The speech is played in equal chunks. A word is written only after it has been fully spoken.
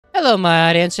Hello, my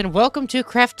audience, and welcome to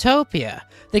Craftopia,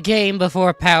 the game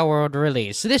before Palworld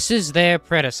release. This is their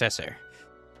predecessor,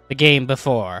 the game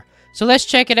before. So let's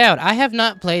check it out. I have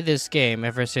not played this game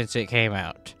ever since it came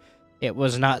out. It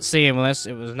was not seamless.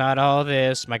 It was not all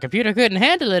this. My computer couldn't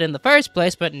handle it in the first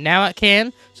place, but now it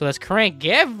can. So let's crank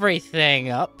everything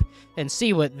up and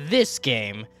see what this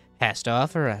game has to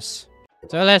offer us.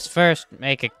 So let's first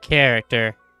make a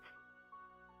character.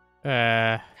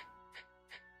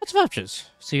 Lots of options.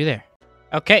 See you there.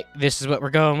 Okay, this is what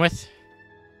we're going with.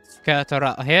 Got it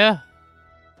out here.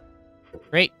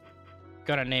 Great.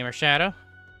 Gonna name her Shadow.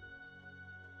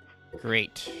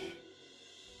 Great.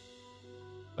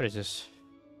 What is this?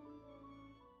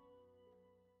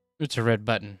 It's a red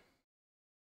button.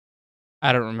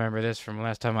 I don't remember this from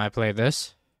last time I played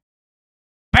this.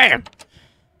 BAM!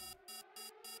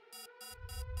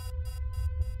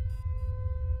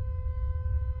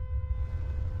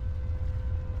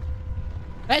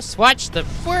 Let's watch the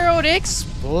world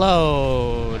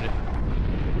explode.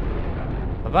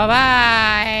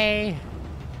 Bye-bye.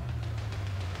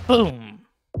 Boom.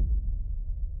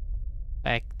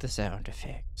 Like the sound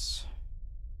effects.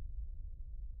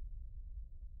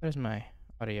 Where's my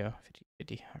audio?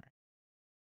 50.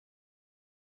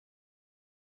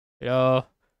 Hello.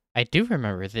 I do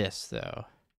remember this, though.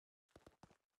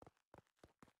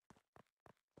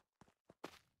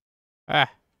 Ah.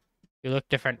 You look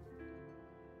different.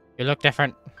 You look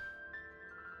different.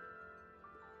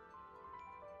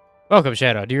 Welcome,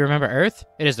 Shadow. Do you remember Earth?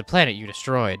 It is the planet you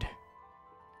destroyed.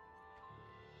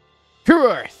 To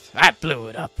Earth! I blew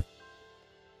it up.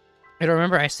 I don't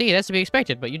remember. I see. That's to be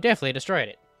expected, but you definitely destroyed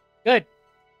it. Good.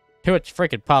 Too much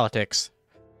freaking politics.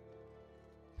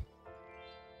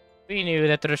 We knew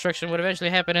that the destruction would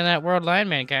eventually happen in that world line.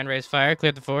 Mankind raised fire,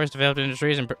 cleared the forest, developed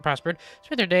industries, and prospered.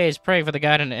 Spent their days praying for the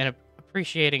god and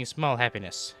appreciating small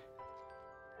happiness.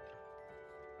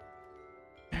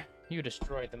 You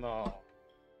destroyed them all.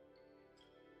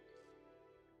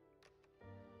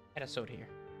 Had a soda here.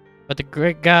 But the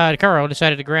great god Carl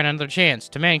decided to grant another chance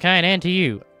to mankind and to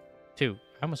you. Too.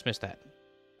 I almost missed that.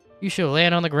 You shall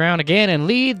land on the ground again and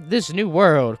lead this new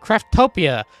world,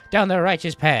 Craftopia, down the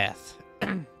righteous path.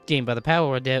 Game by the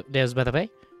Palworld devs, by the way.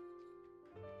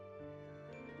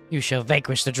 You shall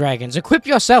vanquish the dragons, equip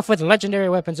yourself with legendary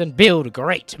weapons, and build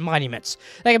great monuments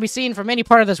that can be seen from any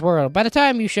part of this world. By the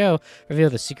time you shall reveal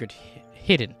the secret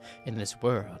hidden in this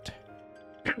world.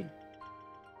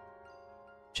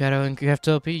 Shadow and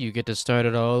Craftopia, you get to start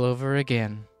it all over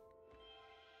again.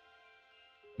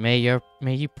 May you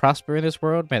prosper in this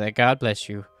world. May that God bless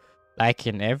you, like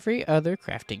in every other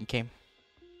crafting game.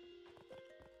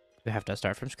 You have to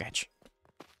start from scratch.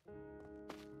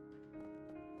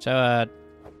 So,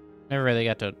 never really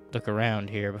got to look around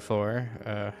here before.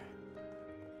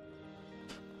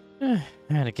 Man,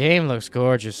 the game looks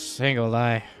gorgeous. Ain't gonna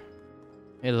lie.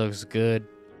 It looks good.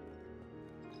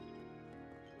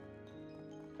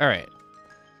 Alright.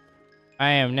 I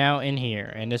am now in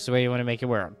here, and this is the way you want to make your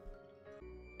world.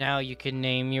 Now you can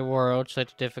name your world,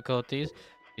 select difficulties.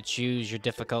 You choose your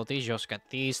difficulties. You also got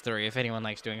these three if anyone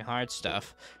likes doing hard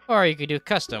stuff. Or you could do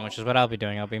custom, which is what I'll be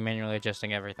doing. I'll be manually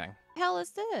adjusting everything. The hell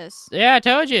is this? Yeah, I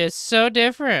told you. It's so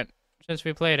different since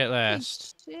we played it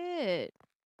last. Shit.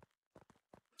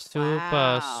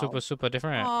 Super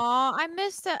different. Aw, I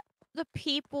missed the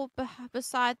people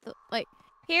beside the, like,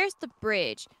 here's the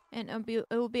bridge, and it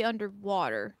will be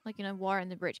underwater, like, you know, water in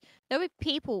the bridge. There'll be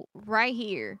people right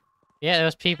here. Yeah,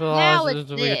 those people Now all it's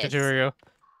the weird this. tutorial.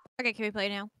 Okay, can we play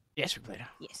now? Yes, we play now.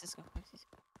 Yes, let's go.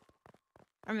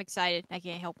 I'm excited. I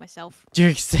can't help myself.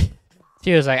 She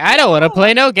was like, I don't want to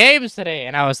play no games today.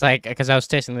 And I was like, because I was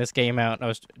testing this game out. I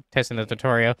was testing the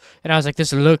tutorial. And I was like,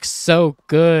 this looks so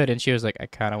good. And she was like, I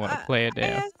kind of want to play it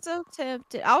now. I'm so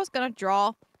tempted. I was going to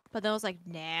draw, but then I was like,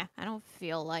 nah, I don't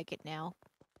feel like it now.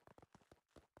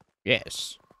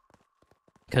 Yes.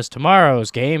 Because tomorrow's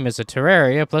game is a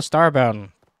Terraria plus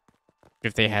Starbound.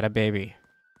 If they had a baby.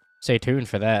 Stay tuned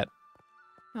for that.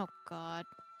 Oh, God.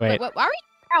 Wait. Why are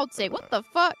you crowd-sing? What the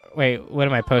fuck? Wait, what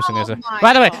am I posting this? my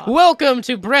By the way, God. welcome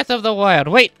to Breath of the Wild.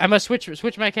 Wait, I must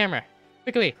switch my camera.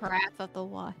 Quickly. Craft of the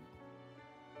what?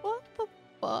 What the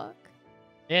fuck?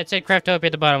 Yeah, it said Craftopia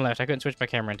at the bottom left. I couldn't switch my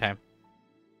camera in time.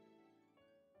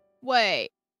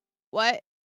 Wait. What?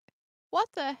 What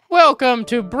the hell? Welcome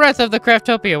to Breath of the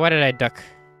Craftopia. Why did I duck?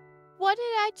 What did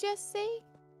I just see?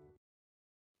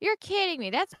 You're kidding me.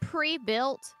 That's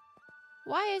pre-built.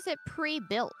 Why is it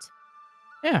pre-built?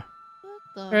 Yeah.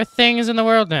 What There are the? things in the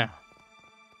world now.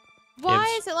 Why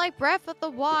Gibbs. is it like Breath of the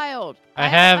Wild? I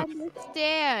have- don't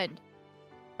understand.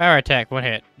 Power attack, one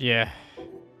hit. Yeah.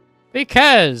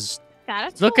 Because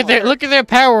Got a Look at their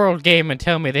Palworld game and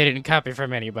tell me they didn't copy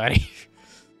from anybody.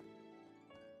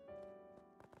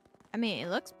 I mean, it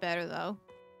looks better though.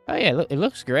 Oh yeah, it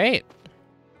looks great.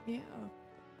 Yeah.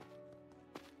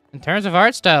 In terms of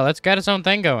art style, it's got its own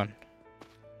thing going.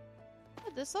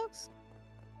 This looks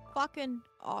fucking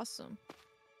awesome.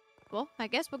 Well, I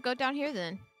guess we'll go down here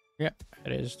then. Yep,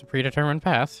 it is the predetermined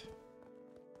path.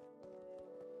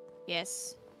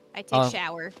 Yes. I take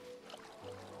shower.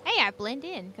 Hey, I blend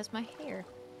in because my hair.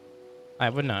 I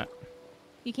would not.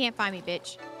 You can't find me,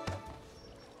 bitch.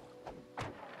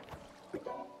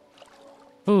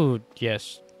 Food,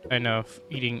 yes. I know,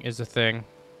 eating is a thing.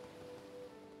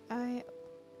 I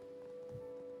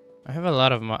have a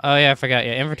lot of mods. Oh yeah, I forgot.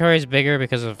 Yeah, inventory is bigger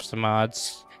because of some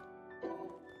mods.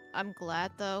 I'm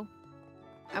glad though.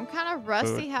 I'm kind of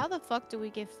rusty. How the fuck do we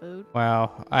get food?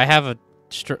 Wow, I have a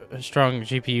strong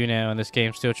GPU now, and this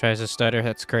game still tries to stutter.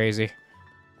 That's crazy.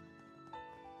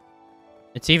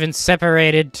 It's even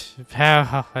separated.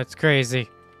 How? That's crazy.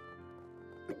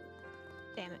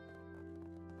 Damn it.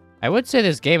 I would say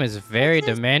this game is very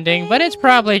demanding, but it's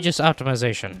probably just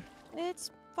optimization.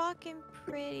 It's fucking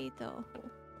pretty though.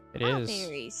 It is.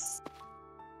 Berries.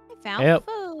 I found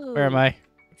food. Where am I? I'm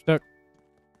stuck.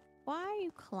 Why are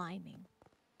you climbing?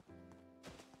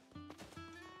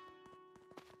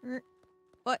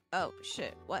 What? Oh,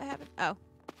 shit. What happened? Oh.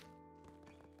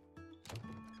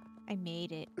 I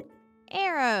made it.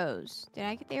 Arrows. Did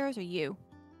I get the arrows or you?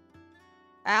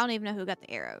 I don't even know who got the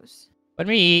arrows. Let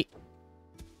me eat.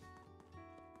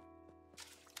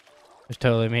 It's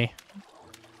totally me.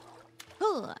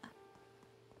 Huh.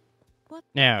 What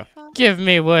Now, give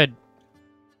me wood.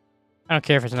 I don't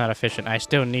care if it's not efficient. I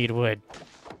still need wood.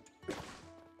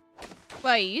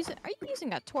 Well, are you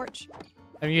using a torch?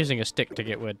 I'm using a stick to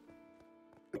get wood.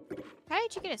 How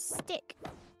did you get a stick?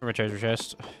 From a treasure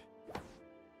chest.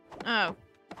 Oh.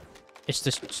 It's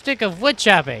the stick of wood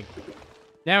chopping.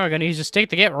 Now we're gonna use a stick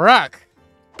to get rock.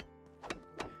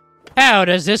 How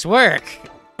does this work?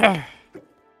 With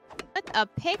a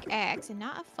pickaxe and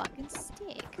not a fucking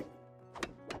stick.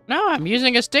 No, I'm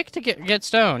using a stick to get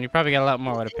stone. You probably got a lot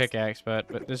more with a pickaxe,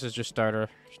 but this is just starter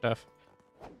stuff.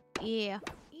 Yeah.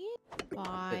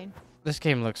 Fine. This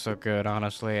game looks so good,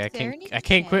 honestly. I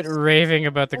can't quit raving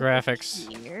about the graphics.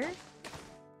 Here.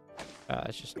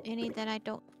 It's just any that I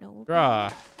don't know.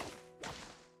 draw.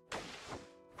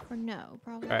 Or no,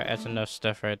 probably. All right, that's enough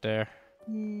stuff right there.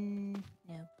 No.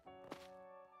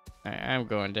 All right, I'm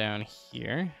going down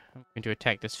here. I'm going to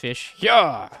attack this fish.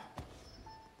 Yeah.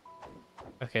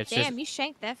 Okay, it's Damn, you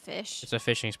shanked that fish. It's a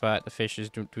fishing spot. The fishes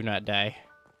do not die.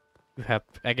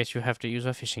 I guess you have to use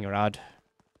a fishing rod.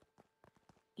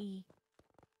 E.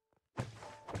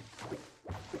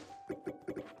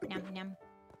 Num num.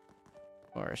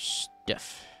 Or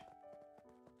stuff.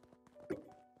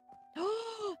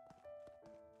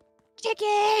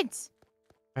 Chickens!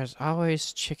 There's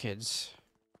always chickens.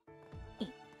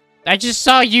 I just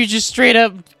saw you just straight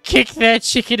up kick that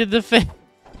chicken in the face.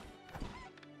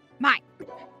 Mine.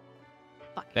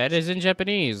 That is in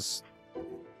Japanese.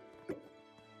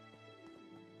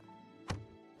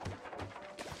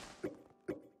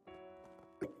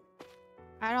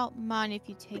 I don't mind if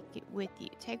you take it with you.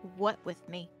 Take what with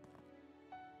me?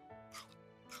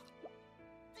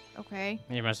 Okay.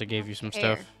 He must have gave you some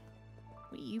stuff.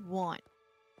 What do you want?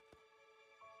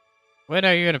 When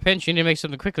are you in a pinch? You need to make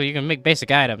something quickly. You can make basic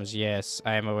items. Yes,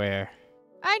 I am aware.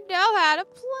 I know how to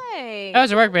play. Oh,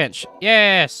 it's a workbench.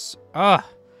 Yes. Oh,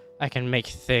 I can make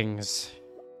things.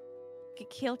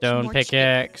 Kill Stone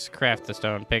pickaxe. Craft the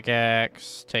stone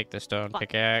pickaxe. Take the stone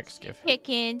pickaxe. Give.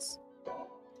 Chickens.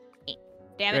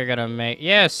 Damn it. We're gonna make.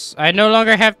 Yes, I no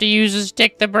longer have to use a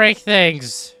stick to break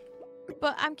things.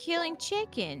 But I'm killing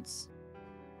chickens.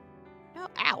 No,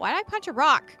 ow! Why did I punch a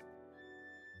rock?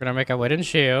 We're gonna make a wooden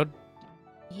shield.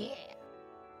 Yeah.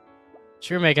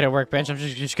 Sure, making a workbench. I'm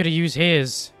just gonna use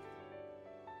his.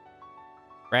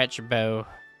 Ratchet bow.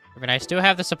 I mean, I still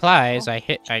have the supplies.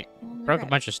 I broke a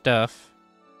bunch of stuff.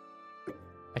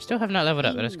 I still have not leveled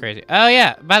up. That's crazy. Oh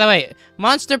yeah. By the way,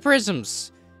 monster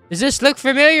prisms. Does this look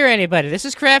familiar, anybody? This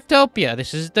is Craftopia.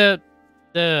 This is the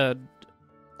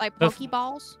like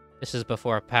Pokeballs. This is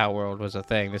before Palworld was a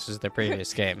thing. This is the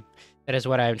previous game. That is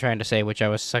what I'm trying to say, which I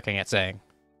was sucking at saying.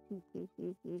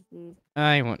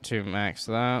 I want to max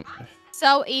that.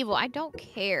 So evil. I don't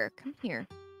care. Come here.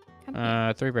 Come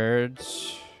here. 3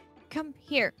 birds. Come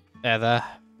here. Feather.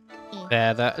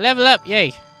 Feather. Level up,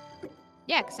 yay.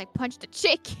 Yeah, because I punched a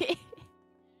chicken.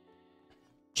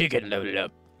 Chicken level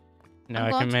up. Now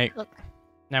I can make...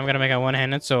 Now I'm going to make a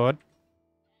one-handed sword.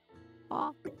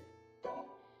 Oh.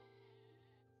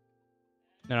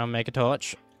 Then I'll make a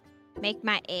torch. make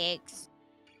my eggs.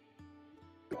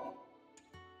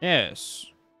 Yes.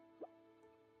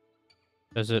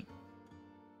 Does it?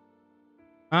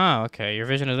 Oh, okay. Your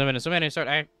vision is limited. So many start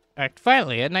act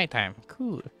violently at nighttime.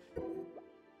 Cool.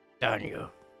 Darn you.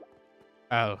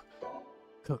 Oh.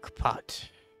 Cook pot.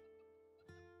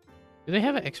 Do they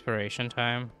have an expiration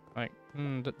time? Like,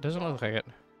 doesn't look like it.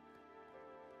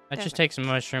 That just takes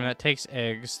mushroom. That takes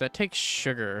eggs. That takes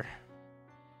sugar.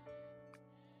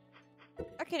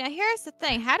 Okay, now here's the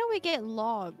thing. How do we get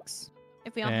logs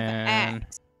if we don't have an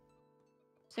axe?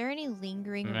 Is there any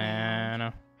lingering around?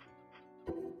 No.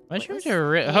 Mushrooms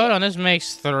are hold on, this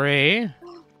makes 3.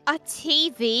 A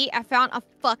TV? I found a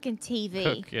fucking TV.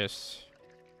 Cook, yes.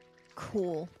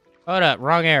 Cool. Hold up,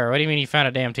 wrong error. What do you mean you found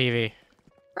a damn TV?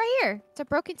 Right here. It's a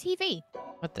broken TV.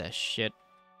 What the shit?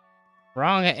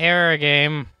 Wrong error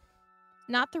game.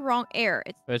 Not the wrong error.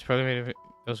 But it's probably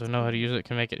those who know how to use it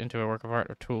can make it into a work of art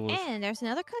or tools. And there's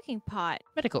another cooking pot.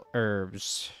 Medical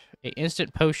herbs. A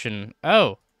instant potion.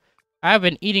 Oh. I've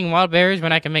been eating wild berries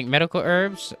when I can make medical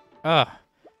herbs? Ugh.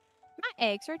 My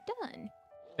eggs are done.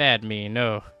 Bad me,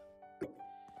 no.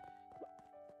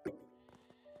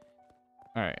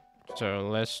 Alright, so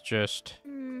let's just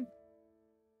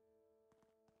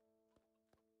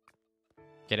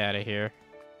get out of here.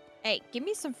 Hey, give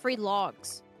me some free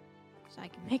logs so I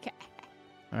can make it.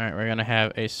 Alright, we're gonna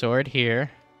have a sword here.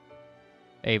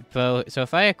 A bow. So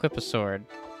if I equip a sword,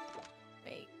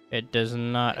 it does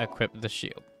not equip the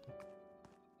shield.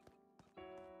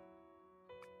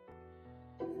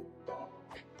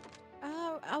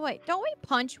 Oh, wait. Don't we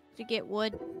punch to get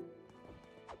wood?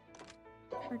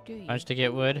 Or do you? Punch to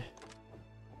get wood?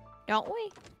 Don't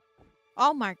we?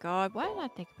 Oh my god. Why did I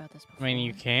think about this before? I mean,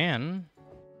 you can.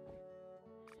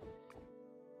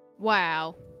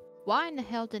 Wow. Why in the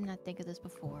hell didn't I think of this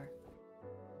before?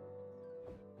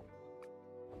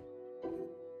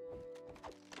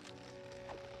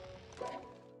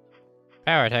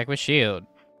 Power attack with shield.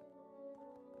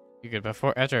 You could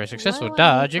perform after a successful Well,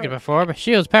 dodge. You could perform a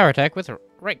shield's power attack with a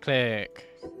right click.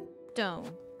 Stone.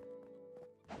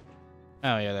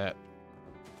 Oh yeah, that.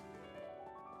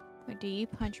 Wait, do you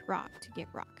punch rock to get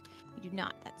rock? You do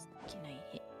not. That's can I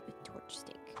hit with torch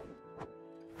stick?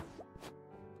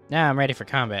 Now I'm ready for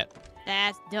combat.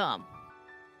 That's dumb.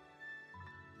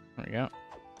 There we go.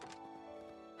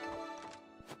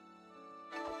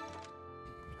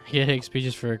 Get XP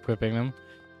just for equipping them.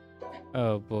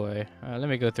 Oh boy. Let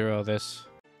me go through all this.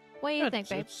 What do you think,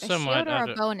 babe? It's A somewhat shield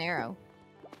or a bow and arrow?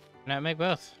 Now make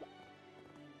both.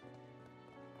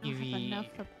 I don't have UV. enough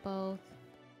for both.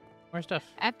 More stuff.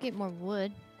 I have to get more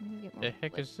wood. I need to get more The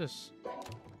heck wood. is this?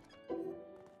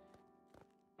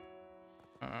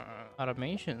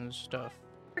 Automation stuff.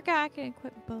 Forgot I can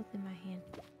equip both in my hand.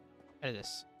 What is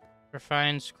this?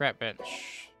 Refined scrap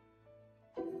bench.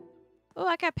 Oh,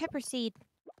 I got pepper seed.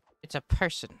 It's a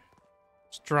person.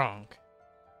 Strong.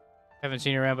 Haven't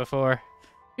seen you around before.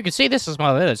 You can see this is a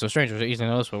small village, so strangers are easily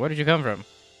noticeable. Where did you come from?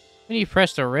 When you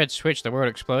pressed the red switch, the world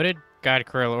exploded. God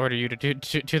Krill ordered you to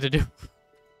the do.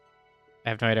 I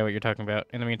have no idea what you're talking about.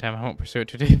 In the meantime, I won't pursue it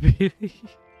today.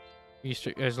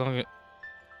 as long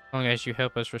as you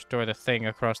help us restore the thing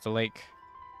across the lake.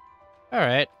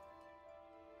 Alright.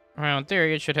 Well, in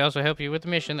theory, it should also help you with the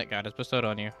mission that God has bestowed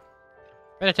on you.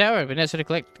 By the tower, but necessary to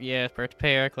collect. Yeah,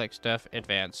 prepare, collect stuff,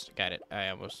 advance. Got it. I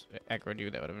almost aggroed you.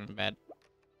 That would have been bad.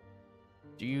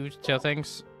 Do you tell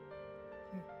things?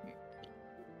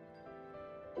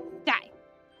 Die.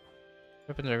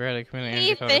 Weapons are rarely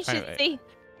commonly Efficiency.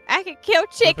 I can kill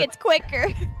chickens quicker.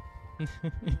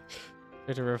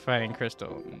 There's a refining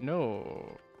crystal.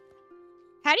 No.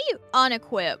 How do you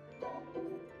unequip?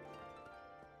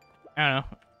 I don't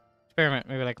know. Experiment.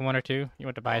 Maybe like 1 or 2. You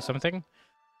want to buy something?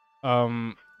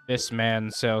 This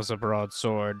man sells a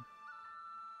broadsword.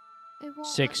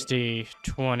 60,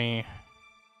 20.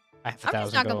 I have 1,000 I'm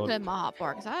just not gonna gold. put it in my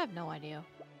hotbar because I have no idea.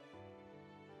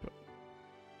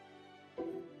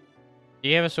 Do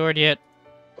you have a sword yet?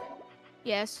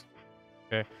 Yes.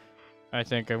 Okay. I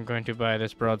think I'm going to buy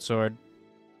this broadsword.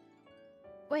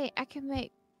 Wait, I can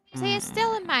make. See, it's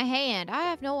still in my hand. I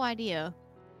have no idea.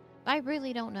 I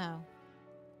really don't know.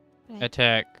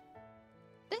 Attack.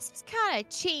 This is kind of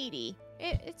cheaty.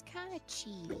 It's kind of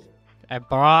cheaty. I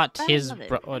bought I his. love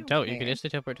it. Oh, don't. You can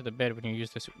instantly teleport to the bed when you use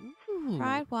this. Ooh.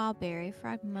 Fried wild berry,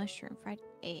 fried mushroom, fried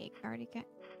egg. I already got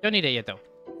Don't need it yet, though.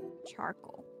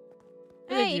 charcoal.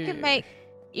 What did Hey,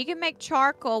 you can make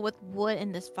charcoal with wood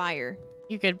in this fire.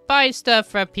 You can buy stuff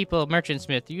from people. Merchant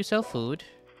Smith. Do you sell food?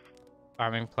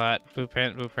 Farming plot.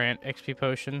 Blueprint. XP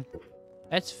potion.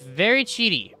 That's very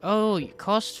cheaty. Oh, it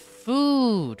costs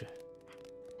food.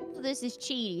 of this is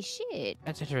cheaty shit.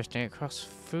 That's interesting. Across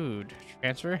food.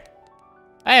 Transfer.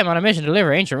 I am on a mission to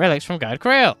deliver ancient relics from God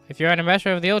Krail. If you're an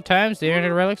ambassador of the old times, the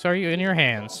ancient relics are in your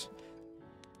hands.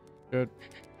 Good.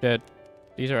 Dead.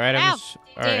 These are items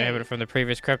inhabited from the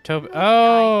previous Craftopia.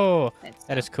 Oh!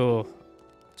 That is cool.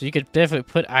 So you could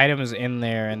definitely put items in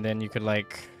there, and then you could,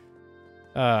 like...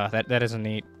 that is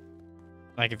neat.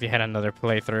 Like, if you had another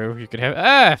playthrough, you could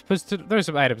have... there's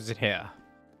some items in here.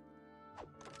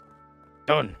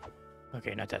 Stone.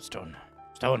 Okay, not that stone.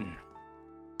 Stone.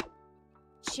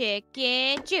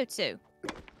 Chicken jutsu.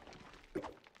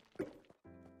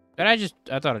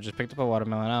 I thought I just picked up a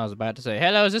watermelon. I was about to say,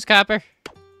 hello, is this copper?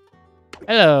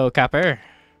 Hello, copper.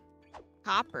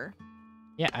 Copper?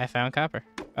 Yeah, I found copper.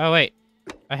 Oh, wait.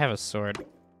 I have a sword.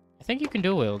 I think you can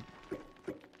dual wield.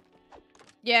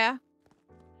 Yeah.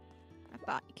 I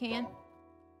thought you can.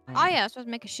 Oh, yeah, I was supposed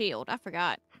to make a shield. I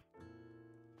forgot.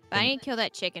 But I need to kill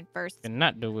that chicken first. And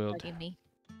not dual wield. Give me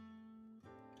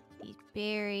these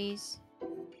berries.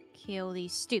 Kill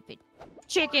these stupid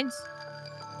chickens.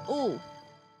 Ooh.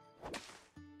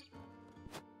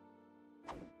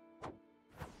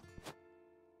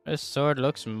 This sword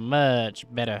looks much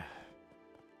better.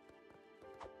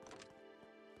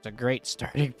 It's a great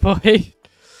starting point.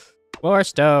 More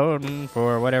stone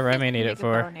for whatever I may need it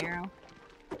for.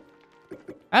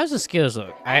 How's the skills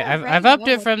look? I've upped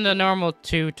it from the normal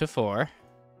 2 to 4.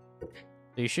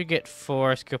 So you should get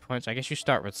 4 skill points. I guess you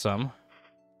start with some.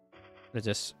 What is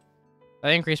this?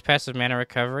 Increased passive mana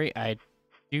recovery. I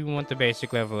do want the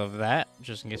basic level of that,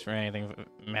 just in case for anything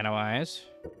mana-wise.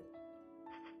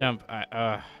 Jump.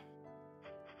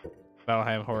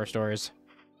 Valheim horror stories.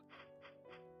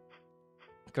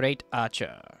 Great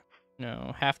Archer.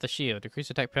 No, half the shield. Decrease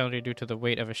attack penalty due to the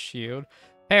weight of a shield.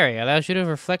 Parry allows you to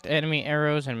reflect enemy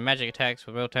arrows and magic attacks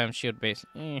with real-time shield base.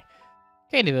 Gain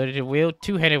the ability to wield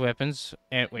two-handed weapons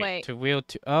and to wield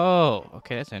two. Oh,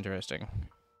 okay, that's interesting.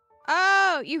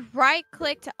 Oh, you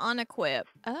right-click to unequip.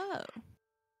 Oh,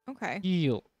 okay.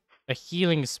 Heal. A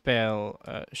healing spell.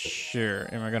 Sure.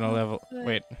 Am I gonna level?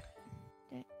 Wait.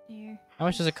 How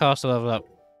much does it cost to level up?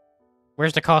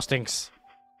 Where's the costings?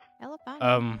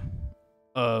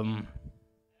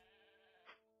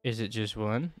 Is it just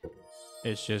one?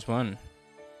 It's just one.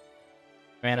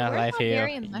 Mana, life heal.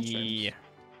 Yeah.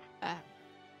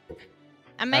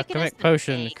 I'm making a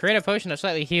potion. Create a potion that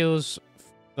slightly heals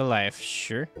the life.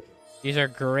 Sure. These are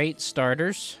great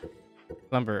starters.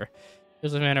 Lumber.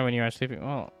 Heals the mana when you are sleeping.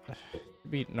 Well,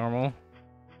 be normal.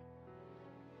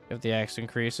 If the axe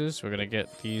increases, we're gonna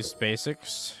get these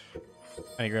basics.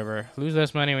 Honey grabber. Lose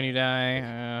less money when you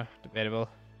die. Debatable.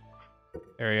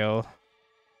 Aerial.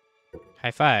 High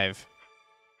five.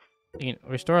 You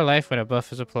can restore life when a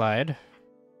buff is applied.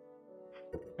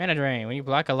 Mana drain. When you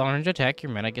block a long range attack,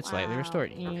 your mana gets slightly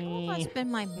restored. I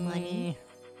spend my money.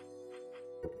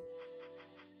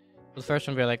 The first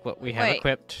one will be like what we have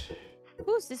equipped.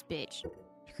 Who's this bitch?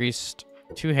 Decreased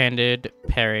two-handed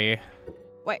parry.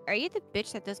 Wait, are you the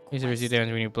bitch that does quests? These receive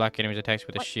damage when you block enemies' attacks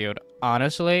with a shield.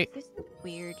 Honestly, this is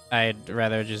weird. I'd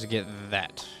rather just get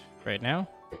that right now.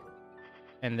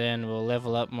 And then we'll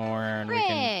level up more and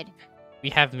we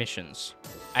have missions.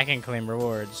 I can claim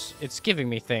rewards. It's giving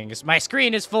me things. My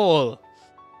screen is full.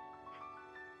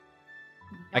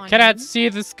 I cannot see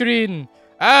the screen.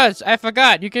 Ah, I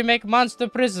forgot. You can make monster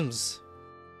prisms.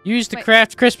 Used to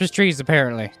craft Christmas trees,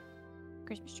 apparently.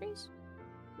 Christmas trees?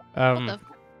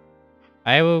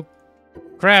 I will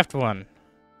craft one.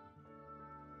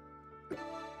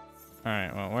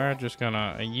 Alright, well, we're just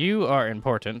gonna... You are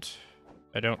important.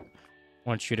 I don't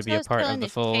want you to be a part of the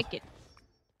full...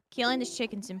 Killing this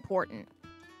chicken's important.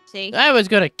 See? I was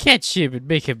gonna catch him and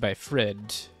make him my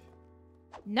friend.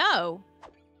 No.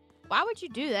 Why would you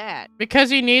do that? Because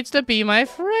he needs to be my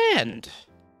friend.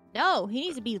 No, he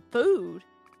needs to be food.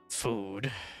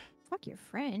 Food. Fuck your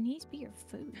friend. He needs to be your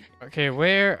food. Okay,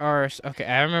 where are... Okay,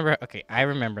 I remember... Okay, I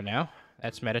remember now.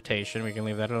 That's meditation. We can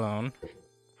leave that alone.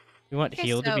 We want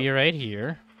heal to be right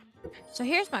here. So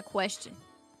here's my question.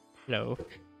 Hello.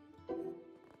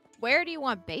 Where do you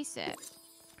want base at?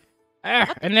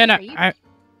 And then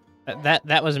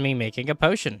that was me making a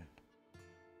potion.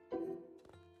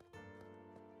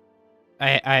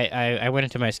 I went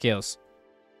into my skills.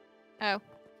 Oh.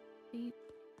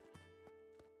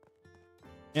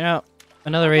 You know,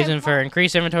 another reason for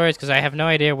increased inventory is because I have no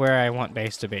idea where I want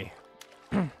base to be.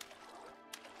 I'm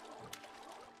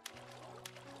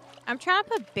trying to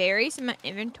put berries in my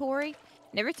inventory,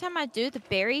 and every time I do, the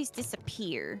berries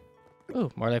disappear. Ooh,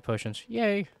 more life potions.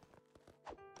 Yay.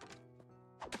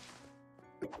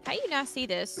 How do you not see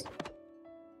this?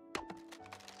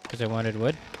 Because I wanted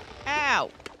wood. Ow.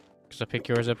 Because I'll pick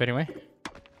yours up anyway.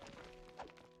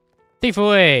 Thief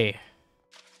away!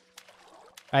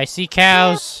 I see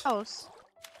cows. Cows.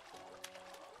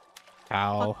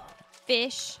 Cow.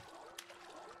 Fish.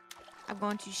 I'm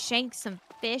going to shank some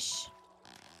fish.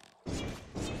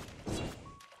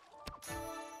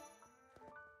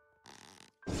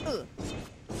 Ugh.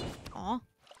 Aw.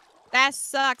 That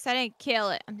sucks. I didn't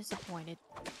kill it. I'm disappointed.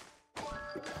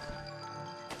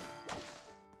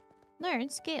 Learn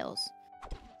skills.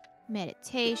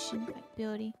 Meditation,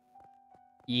 ability.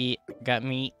 Yeah, got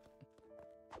meat.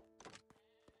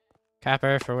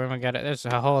 Copper for when we got it. There's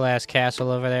a whole ass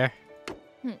castle over there.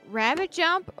 Rabbit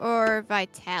jump or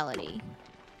vitality?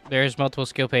 There's multiple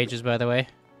skill pages, by the way.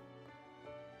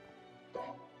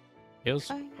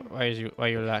 Skills? Oh, Why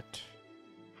you locked?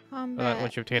 combat,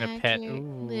 once you obtain a pet. magic,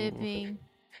 Ooh. living.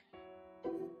 I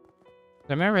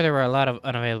remember there were a lot of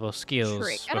unavailable skills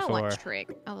Trick. I before. don't like trick.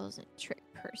 I wasn't a trick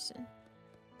person.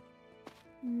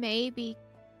 Maybe.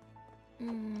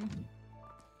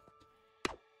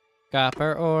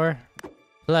 Copper ore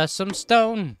plus some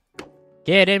stone.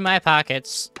 Get in my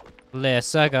pockets.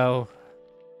 Let's go.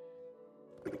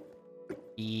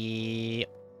 Yep.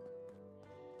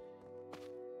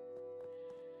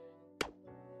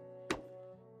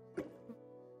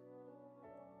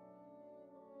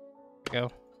 Go.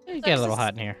 It get a little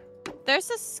hot in here. There's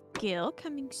a skill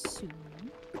coming soon.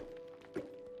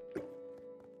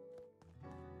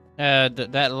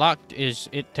 That locked is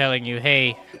it telling you,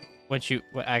 hey,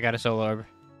 I got a soul orb.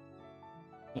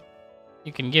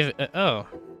 You can give oh,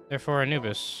 they're for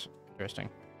Anubis. Interesting.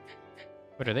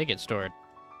 Where do they get stored?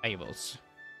 Valuables.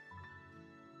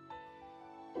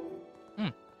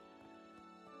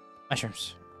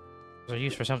 Mushrooms. Those are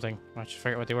used for something. I just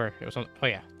forget what they were. It was, oh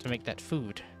yeah, to make that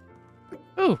food.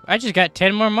 Ooh, I just got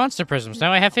 10 more monster prisms.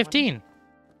 Now I have 15.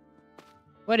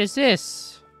 What is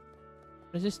this?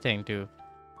 What does this thing do?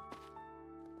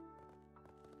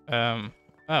 Oh.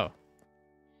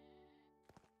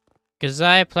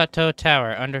 Gazai Plateau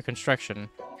Tower under construction.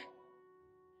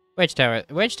 Wedge Tower.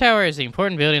 Wedge Tower is the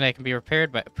important building that can be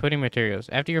repaired by putting materials.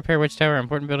 After you repair Wedge Tower,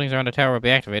 important buildings around the tower will be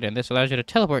activated, and this allows you to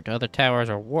teleport to other towers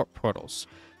or warp portals.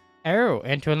 Arrow,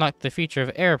 and to unlock the feature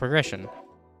of arrow progression.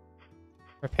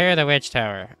 Repair the Wedge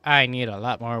Tower. I need a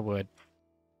lot more wood.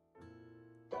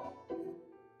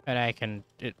 And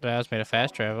it allows me to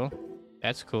fast travel.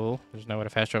 That's cool. There's nowhere to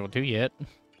fast travel to yet.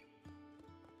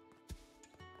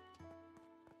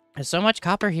 There's so much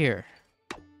copper here.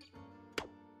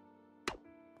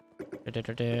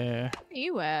 Where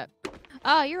you at?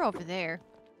 Oh, you're over there.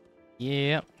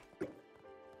 Yep.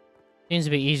 Seems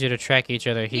to be easier to track each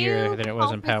other here than it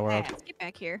was in Palworld. Get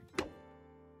back here.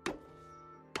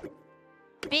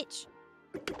 Bitch.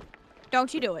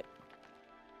 Don't you do it.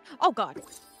 Oh, God.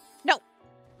 No.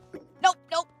 No,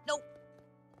 no, no.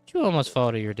 Did you almost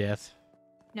fall to your death?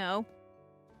 No.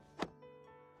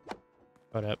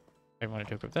 Hold up. I wanted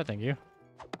to equip that, thank you.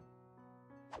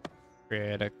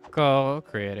 Critical,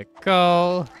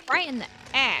 critical. Right in the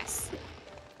ass.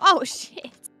 Oh,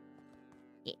 shit.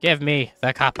 Give me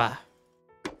the copper.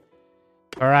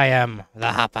 For I am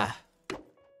the hopper.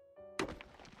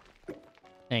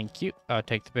 Thank you. I'll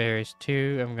take the berries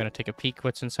too. I'm gonna take a peek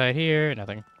what's inside here.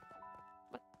 Nothing.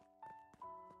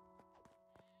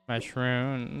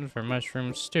 Mushrooms for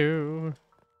mushroom stew.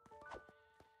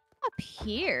 Up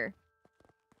here.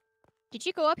 Did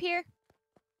you go up here?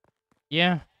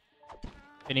 Yeah.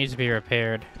 It needs to be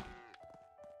repaired.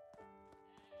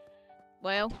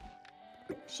 Well,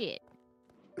 shit.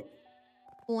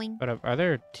 Boing. But are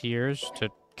there tiers to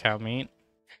cow meat?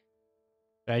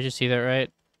 Did I just see that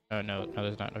right? Oh, no,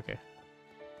 there's not. Okay.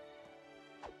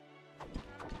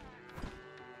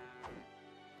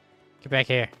 Get back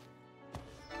here.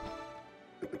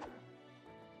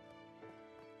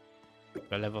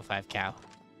 A level 5 cow.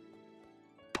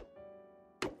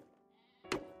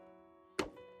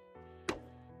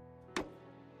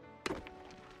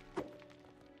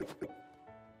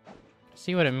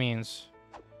 See what it means.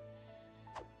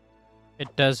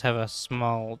 It does have a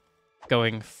small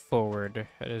going forward.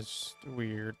 That is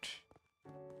weird.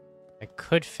 I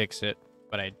could fix it,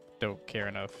 but I don't care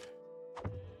enough.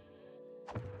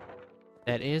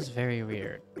 That is very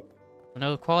weird.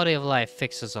 No, quality of life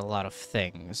fixes a lot of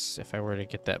things if I were to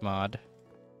get that mod.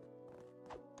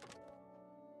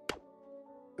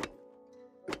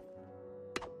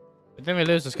 But then we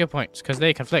lose the skill points because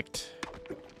they conflict.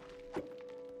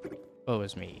 Woe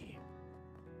is me.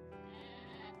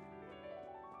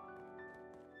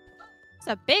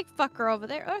 There's a big fucker over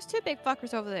there. Oh, there's two big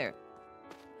fuckers over there.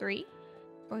 3?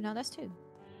 Oh, no, that's 2.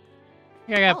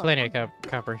 Yeah, I got plenty of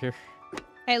copper here.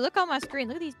 Hey, look on my screen.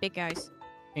 Look at these big guys.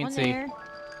 Can't One see. there.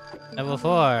 Level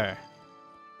 4.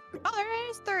 Oh, there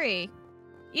is 3.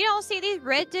 You don't see these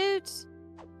red dudes?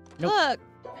 Nope. Look.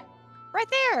 Right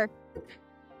there.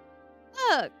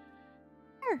 Look.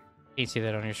 Can you see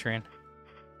that on your screen?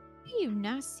 How do you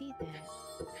not see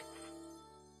that?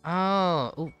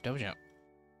 Oh, ooh, double jump.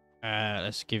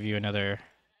 Let's give you another.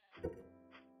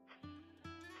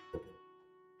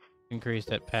 Increase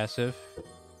that passive.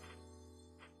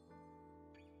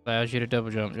 Allows you to double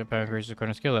jump. Jump power increases the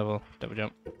current skill level. Double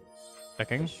jump.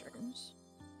 Checking. Mushrooms.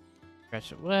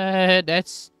 Gotcha. What?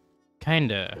 That's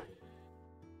kinda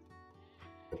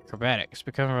acrobatics.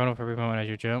 Become a runner for every moment as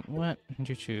you jump. What did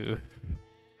you choose?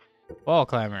 Wall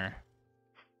climber.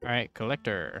 Alright,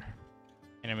 collector.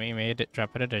 Enemy made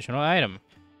drop an additional item.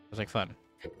 It was like fun.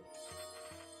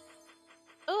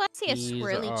 Oh, I see a These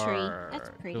swirly tree. are That's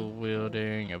pretty. dual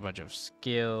wielding, a bunch of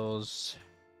skills.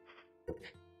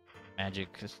 Magic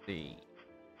is the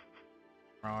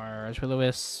Mars with a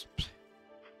wisp.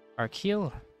 Arc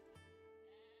heal.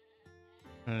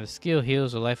 And the skill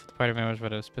heals the life of the party members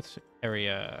with a specific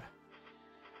area.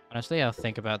 Honestly, I'll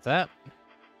think about that.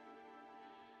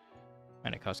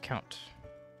 And it costs count.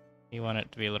 You want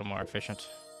it to be a little more efficient.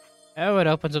 Oh, it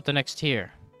opens up the next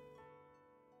tier.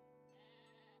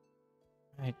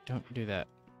 I don't do that.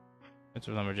 It's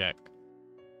a lumberjack.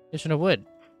 Additional wood.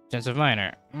 Intensive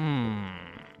miner.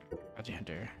 Bounty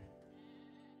hunter.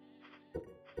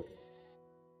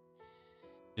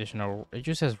 Additional. It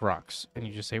just says rocks, and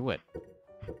you just say wood.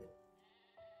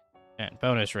 And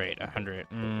bonus rate 100.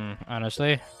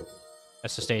 Honestly,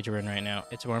 that's the stage we're in right now.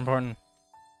 It's more important.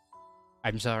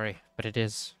 I'm sorry, but it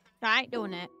is. I ain't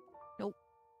doing that.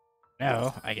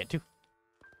 No, I get 2.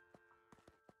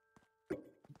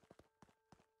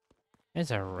 There's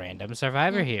a random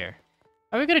survivor here.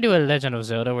 Are we gonna do a Legend of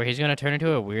Zelda where he's gonna turn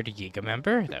into a weird Yiga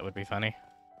member? That would be funny.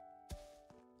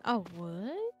 Oh,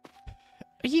 what?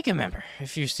 A Yiga member.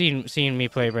 If you've seen me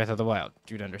play Breath of the Wild,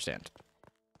 you'd understand.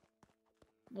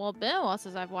 Well, been a while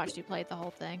since I've watched you play the whole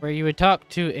thing. Where you would talk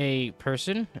to a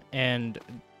person, and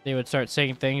they would start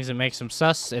saying things and make some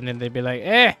sus, and then they'd be like,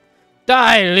 "Eh,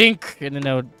 die, Link!" And then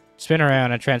they would spin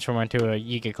around and transform into a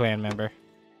Yiga clan member.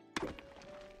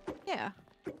 Yeah.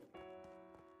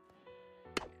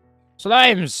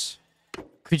 Slimes!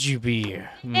 Could you be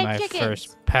my chickens.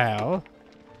 first pal?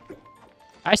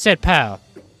 I said pal.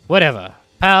 Whatever.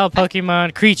 Pal,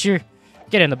 Pokemon, creature.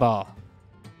 Get in the ball.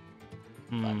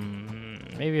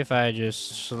 Maybe if I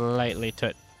just slightly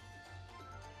touch.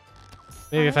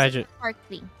 Maybe if I just.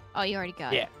 Sparkly. Oh, you already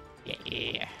got it.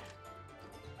 Yeah.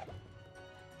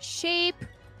 Sheep.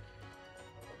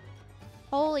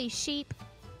 Holy sheep.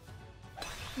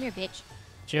 Come here, bitch.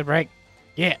 Shield break.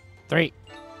 Yeah. 3.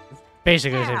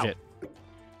 Basically the same Ow. shit.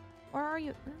 Where are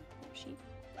you? Sheep.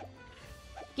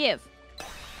 Give.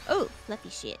 Oh, fluffy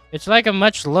shit. It's like a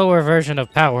much lower version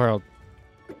of Palworld.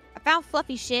 I found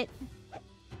fluffy shit.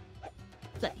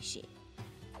 Fluffy shit.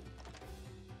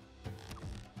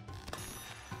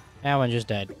 That one just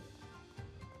died.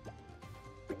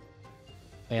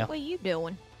 Well, What are you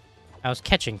doing? I was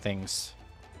catching things.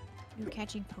 You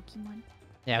catching Pokemon?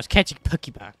 Yeah, I was catching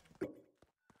Pokemon.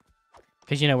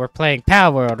 Because, you know, we're playing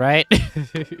Palworld, right?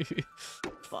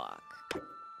 Fuck.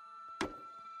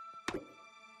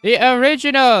 The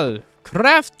original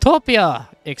Craftopia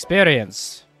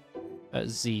experience.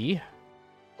 Z.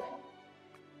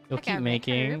 You'll I keep got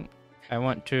making. I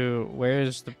want to.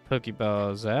 Where's the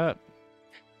Pokeballs at?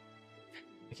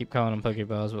 I keep calling them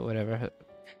Pokeballs, but whatever.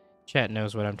 Chat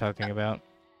knows what I'm talking about.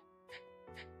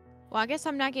 Well, I guess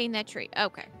I'm not getting that tree.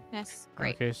 Okay, that's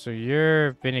great. Okay, so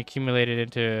you're been accumulated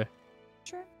into.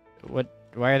 Sure. What?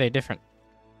 Why are they different?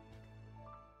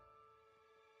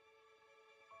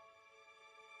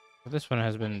 This one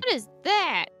has been. What is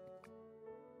that?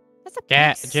 That's a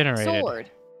Gat big generated. sword.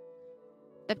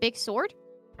 The big sword?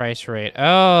 Price rate.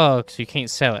 Oh, so you can't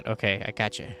sell it. Okay, I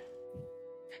got you.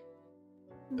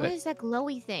 What What? is that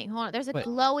glowy thing? Hold on, there's a What?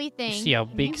 glowy thing. see a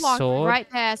and big you walked sword? right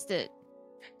past it.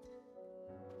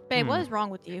 Babe, what Hmm. is wrong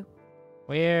with you?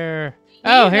 Where? Do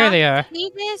Oh, you here not they are.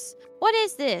 See this? What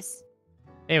is this?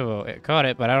 Hey, well, it caught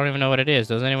it, but I don't even know what it is.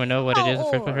 Does anyone know what it is?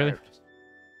 Oh, Really? orb.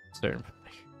 Certain.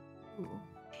 Ooh,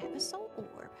 have a soul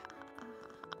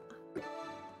orb.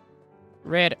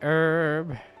 Red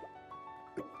herb.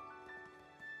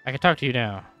 I can talk to you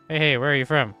now. Hey, where are you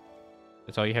from?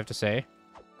 That's all you have to say.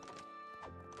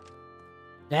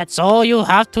 That's all you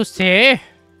have to say?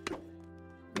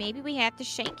 Maybe we have to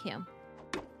shake him.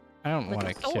 I don't With want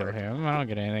a to kill sword. him. I don't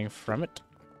get anything from it.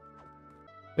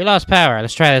 We lost power.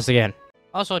 Let's try this again.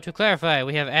 Also, to clarify,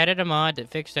 we have added a mod that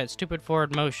fixed that stupid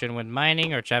forward motion when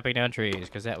mining or chopping down trees,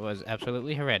 because that was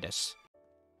absolutely horrendous.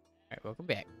 Alright, welcome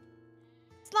back.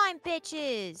 Slime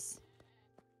bitches.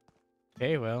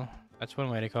 Okay, well, that's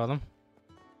one way to call them.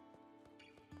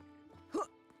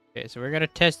 Okay, so we're gonna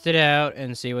test it out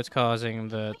and see what's causing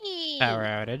the power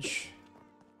outage.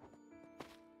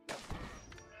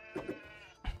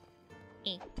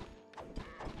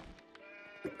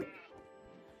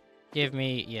 Give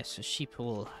me, yes, a sheep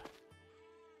wool.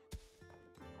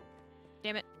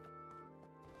 Damn it.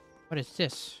 What is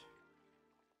this?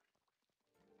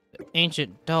 The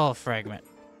ancient doll fragment.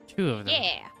 2 of them.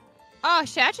 Yeah. Oh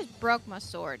shit! I just broke my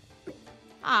sword.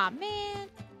 Aw, man.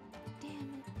 Damn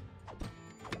it.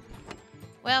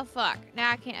 Well, fuck. Now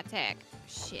I can't attack.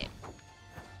 Shit.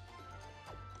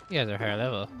 You guys are higher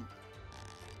level.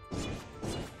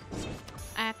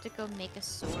 I have to go make a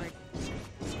sword.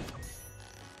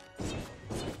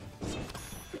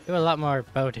 Do a lot more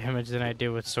bow damage than I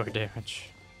do with sword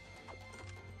damage.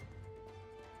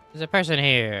 There's a person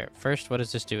here. First, what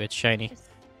does this do? It's shiny.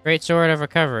 Great Sword of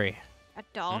Recovery. A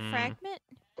doll fragment?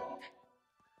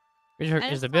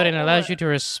 Is the building that allows you to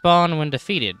respawn when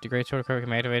defeated. The Great Sword of Recovery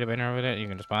can be activated by over it. You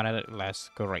can respawn at it. Last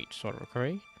Great Sword of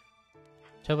Recovery.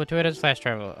 Turbo to it is fast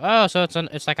travel. Oh, so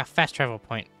it's like a fast travel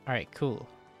point. Alright, cool.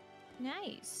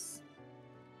 Nice.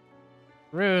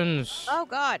 Runes. Oh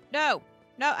god, no.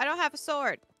 No, I don't have a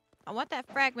sword. I want that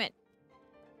fragment.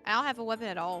 I don't have a weapon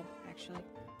at all, actually.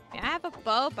 I have a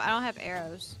bow, but I don't have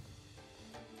arrows.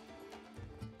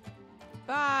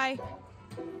 Bye.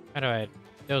 How do I...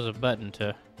 There was a button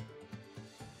to...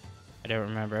 I don't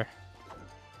remember.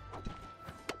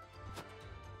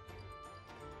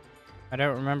 I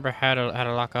don't remember how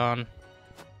to lock on.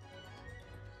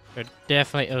 But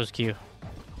definitely... It was Q.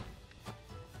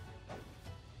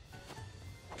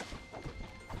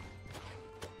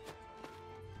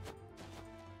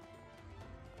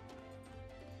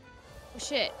 Oh,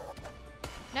 shit.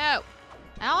 No.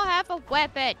 I don't have a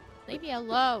weapon. Leave me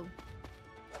alone.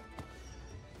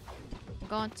 I'm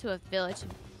going to a village.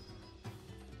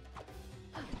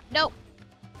 Nope.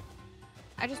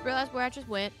 I just realized where I just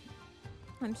went.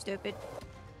 I'm stupid.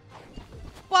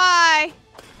 Why?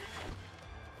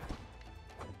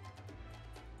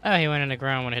 Oh, he went in the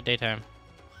ground when it hit daytime.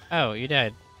 Oh, you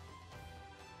died.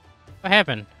 What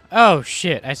happened? Oh,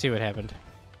 shit. I see what happened.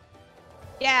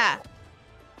 Yeah.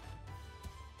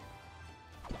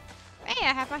 Hey,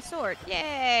 I have my sword.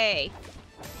 Yay.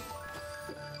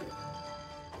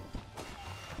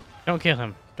 Don't kill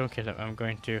him. Don't kill him. I'm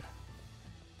going to...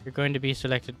 You're going to be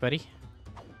selected, buddy. You're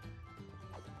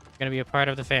going to be a part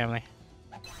of the family.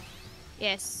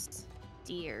 Yes,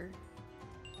 dear.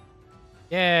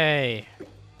 Yay.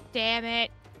 Damn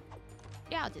it.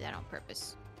 Yeah, I'll do that on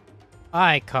purpose.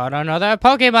 I caught another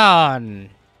Pokemon.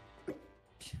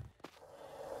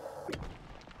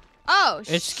 Oh,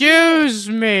 Excuse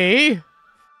me.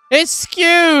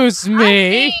 Excuse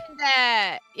me. I've seen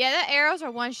that. Yeah, the arrows are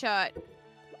one shot.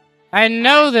 I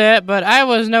know that, but I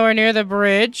was nowhere near the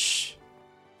bridge.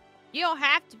 You don't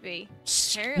have to be.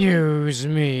 Excuse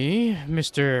me,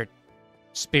 Mr.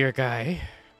 Spear Guy.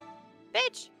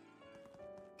 Bitch.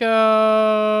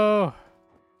 Go.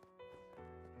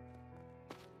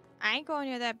 I ain't going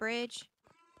near that bridge.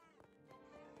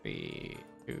 3,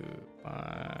 2, 1.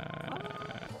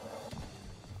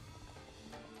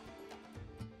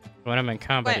 When I'm in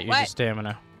combat, Wait, it what? uses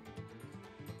stamina.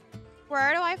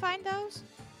 Where do I find those?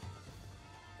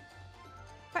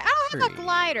 Wait, I don't have a 3,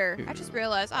 glider. I 2, just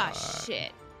realized. Ah,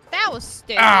 shit. That was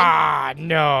stupid. Ah,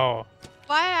 no.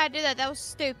 Why did I do that? That was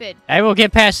stupid. I will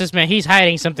get past this man. He's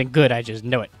hiding something good. I just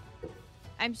know it.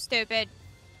 I'm stupid.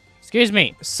 Excuse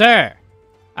me, sir.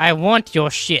 I want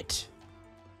your shit.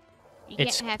 You can't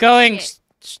It's have going...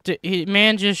 shit.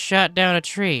 Man just shot down a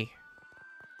tree.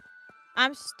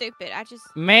 I'm stupid. I just...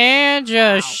 Man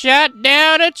just shot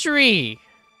down a tree.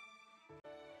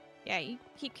 Yeah, you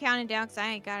keep counting down because I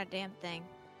ain't got a damn thing.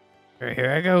 Alright,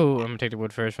 here I go. I'm gonna take the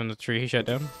wood first from the tree he shut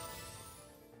down.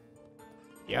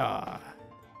 Yeah.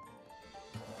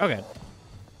 Okay.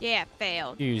 Yeah,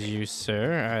 failed. Excuse you,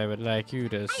 sir. I would like you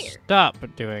to Fire. stop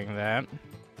doing that.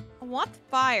 I want the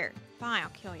fire. Fine, I'll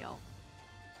kill y'all.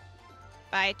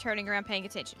 By turning around paying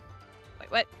attention.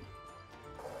 Wait, what?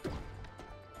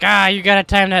 God, you gotta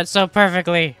time that so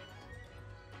perfectly.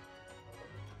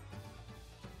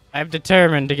 I'm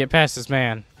determined to get past this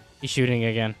man. He's shooting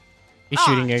again. He's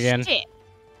shooting again. Shit.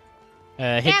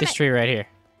 Hit Damn this it. tree right here.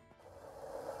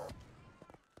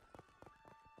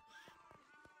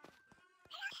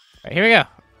 Alright, here we go.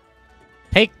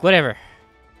 Take whatever.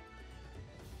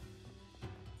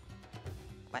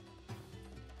 What?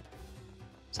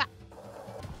 Stop.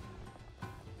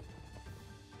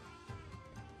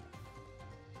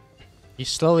 He's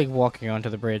slowly walking onto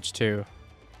the bridge, too.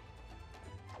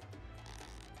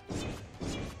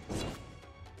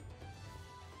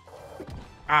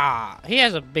 he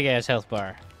has a big ass health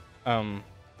bar. Wait,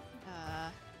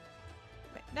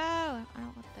 no, I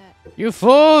don't want that. You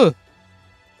fool!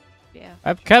 Yeah.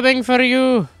 I'm coming for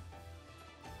you.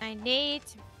 I need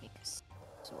to make a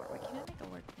sword. Wait, can I make a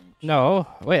workbench? No,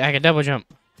 wait, I can double jump.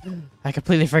 I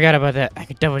completely forgot about that. I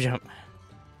can double jump.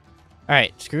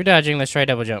 Alright, screw dodging, let's try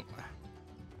double jump.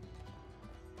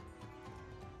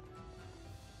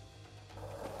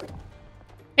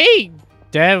 Hey!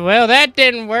 Well, that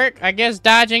didn't work. I guess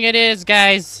dodging it is,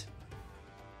 guys.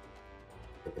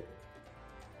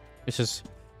 This is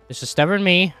stubborn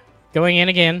me going in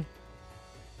again.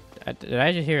 Did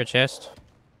I just hear a chest?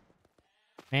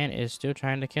 Man is still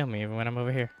trying to kill me even when I'm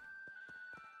over here.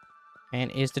 Man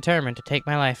is determined to take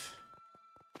my life.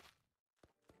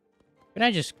 Can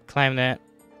I just climb that?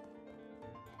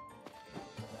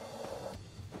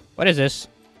 What is this?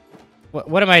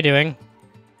 What am I doing?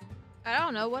 I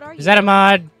don't know. What are you? Is that a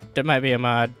mod? That might be a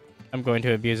mod. I'm going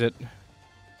to abuse it.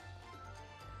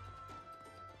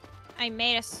 I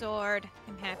made a sword.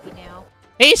 I'm happy now.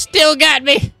 He still got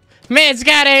me! Man's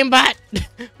got aimbot!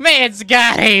 Man's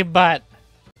got aimbot!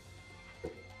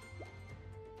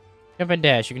 Jump and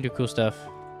dash, you can do cool stuff.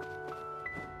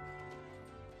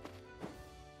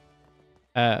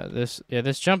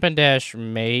 This jump and dash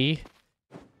may...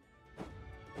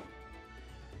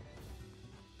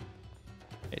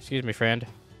 Excuse me, friend.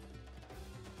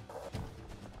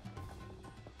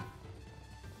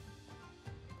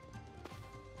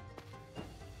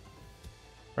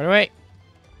 Run away!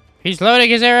 He's loading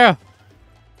his arrow!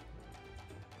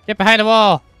 Get behind the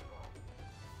wall!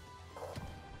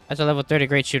 That's a level 30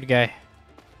 great shoot guy.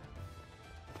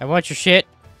 I want your shit.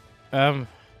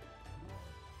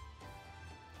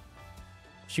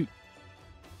 Shoot.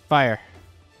 Fire.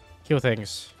 Kill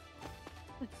things.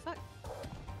 What the fuck?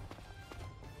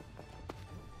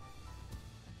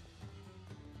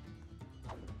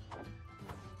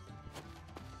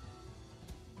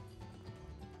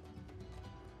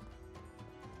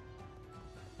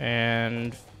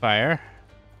 And fire.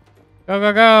 Go,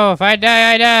 go, go! If I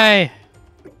die, I die!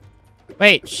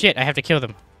 Wait, shit, I have to kill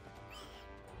them.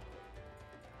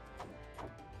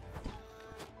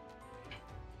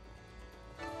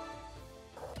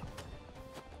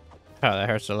 Oh, that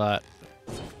hurts a lot.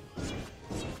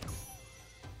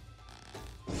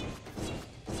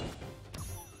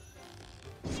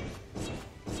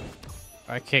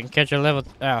 I can't catch a level.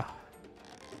 Oh.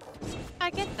 I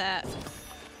get that.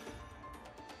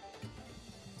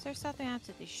 Is there something I have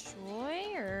to destroy,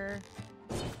 or?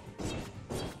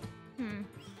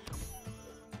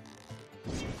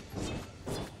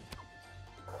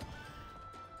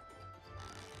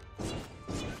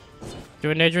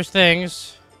 Doing dangerous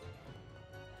things.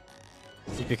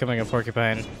 He's becoming a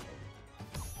porcupine.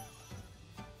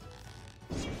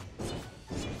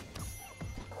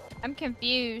 I'm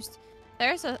confused.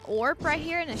 There's an orb right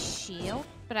here and a shield,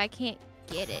 but I can't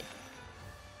get it.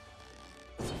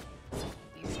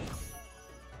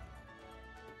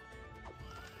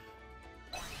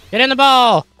 Get in the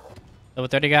ball! Level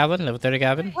 30 goblin, level 30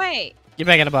 goblin. Wait, Get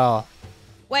back in the ball.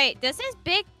 wait, does this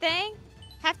big thing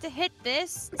have to hit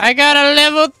this? I got a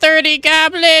level 30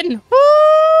 goblin!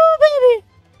 Woo, baby!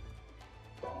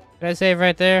 Did I save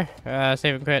right there?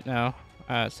 Save and quit? No.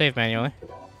 Save manually.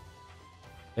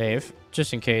 Save.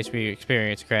 Just in case we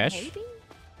experience a crash. Maybe?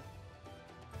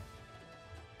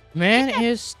 Man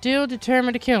is still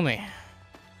determined to kill me.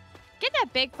 Get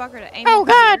that big fucker to aim. Oh,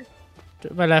 over God!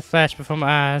 here. My left flash before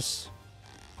my eyes.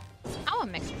 I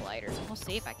want mix later. We'll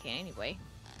see if I can anyway.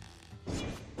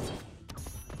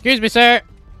 Excuse me, sir.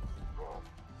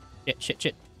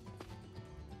 Shit.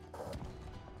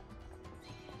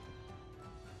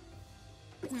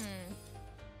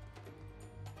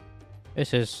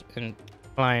 This is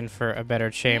inclined for a better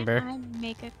chamber. Can I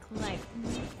make a clay?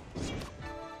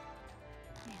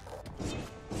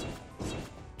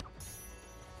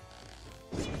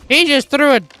 He just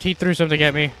threw it. He threw something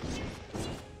at me.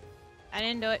 I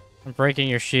didn't do it. I'm breaking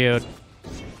your shield.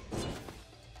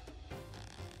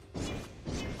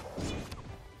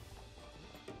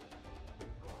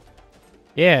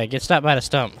 Yeah, get stopped by the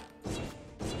stump.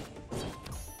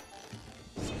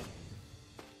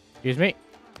 Excuse me.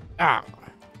 Ah.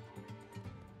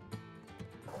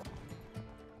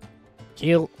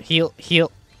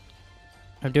 Heal.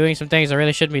 I'm doing some things I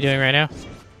really shouldn't be doing right now.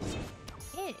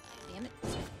 Hit it, damn it.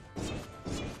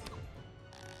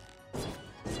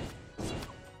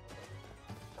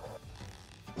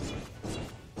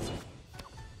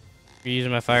 You're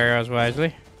using my fire arrows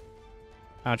wisely.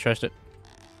 I don't trust it.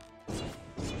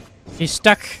 He's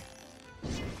stuck.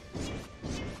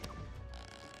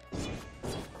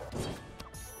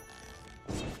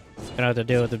 Can Gonna have to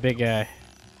deal with the big guy.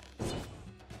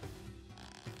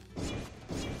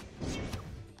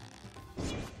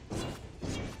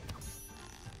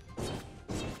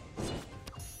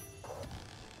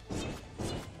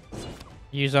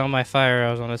 Use all my fire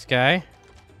arrows on this guy.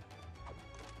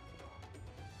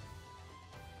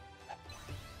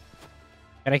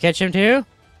 Can I catch him too?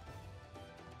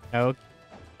 No.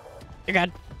 Dear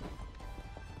God.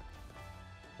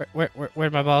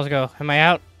 Where'd my balls go? Am I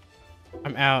out?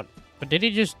 I'm out. But did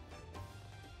he just...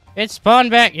 It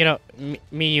spawned back! You know,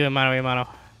 me, you, and mano.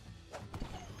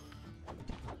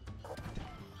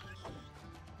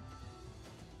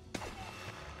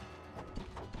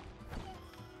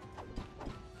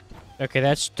 Okay,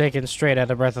 that's taken straight out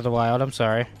of Breath of the Wild. I'm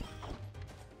sorry.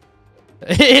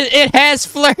 It has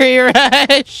Flurry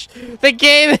Rush! The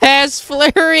game has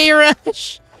Flurry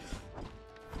Rush!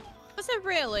 Was it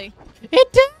really?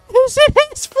 It does! It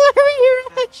has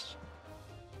Flurry Rush!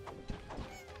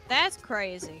 That's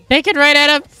crazy. Taken right out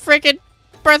of freaking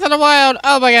Breath of the Wild!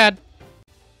 Oh my god.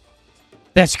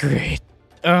 That's great.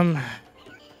 Ugh,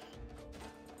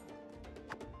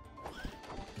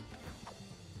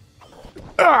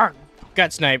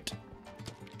 got sniped.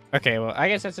 Okay, well, I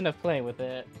guess that's enough playing with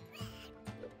it.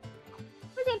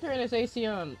 We're gonna turn this AC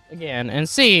on again and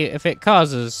see if it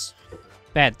causes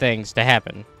bad things to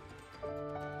happen.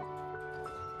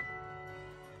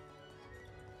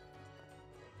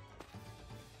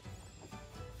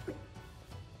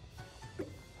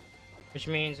 Which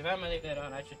means if I'm gonna leave that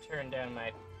on, I should turn down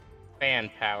my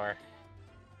fan power.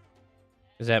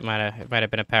 Cause that might have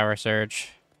been a power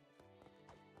surge.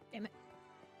 Damn it.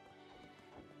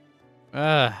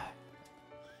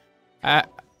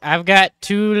 I've got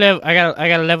I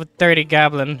got a level 30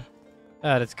 goblin.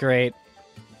 Oh, that's great.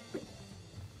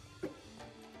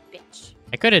 Bitch.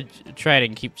 I could have tried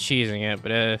and keep cheesing it,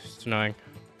 but it's annoying.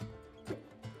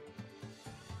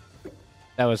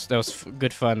 That was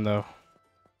good fun though.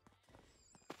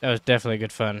 That was definitely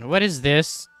good fun. What is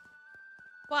this?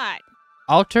 What?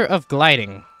 Altar of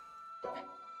Gliding.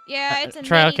 Yeah, it's a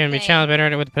trial mini can be thing. challenged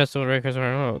better with the pedestal rate.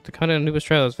 Oh, the content of Nubis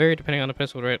trial is very depending on the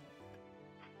pedestal rate.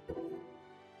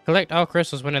 Collect all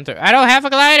crystals when in through. I don't have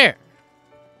a glider.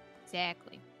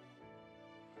 Exactly.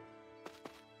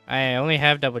 I only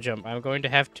have double jump. I'm going to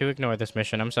have to ignore this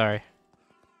mission. I'm sorry.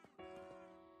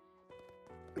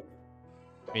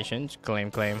 Missions,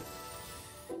 claim.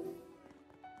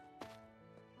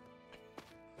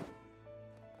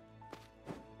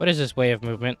 What is this way of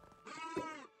movement?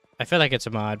 I feel like it's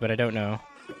a mod, but I don't know.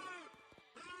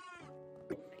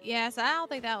 Yes, I don't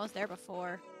think that was there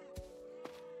before.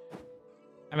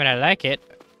 I mean, I like it.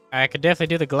 I could definitely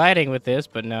do the gliding with this,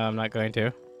 but no, I'm not going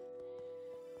to.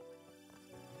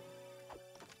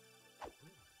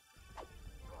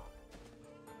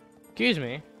 Excuse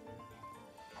me.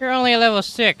 You're only a level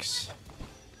 6.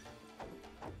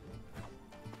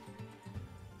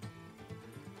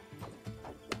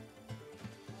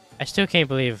 I still can't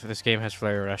believe this game has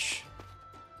Flurry Rush.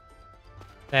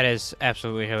 That is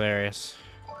absolutely hilarious.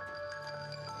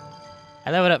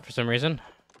 I leveled up for some reason.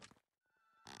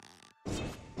 Oh,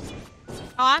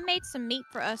 I made some meat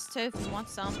for us too if you want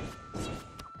some.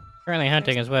 Currently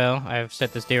hunting as well. I've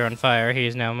set this deer on fire. He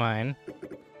is now mine.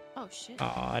 Oh shit.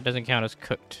 Aw, it doesn't count as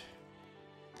cooked.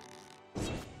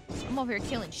 I'm over here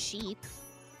killing sheep.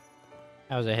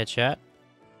 That was a headshot.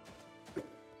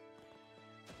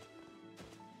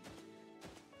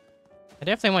 I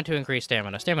definitely want to increase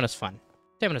stamina. Stamina's fun.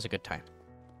 Stamina's a good time.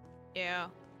 Yeah,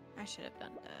 I should have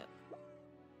done that.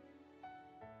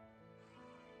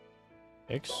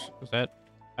 X? Is that...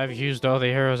 I've used all the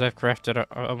arrows I've crafted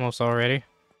almost already.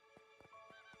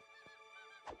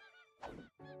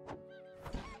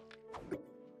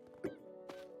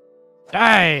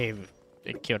 Dive!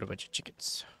 It killed a bunch of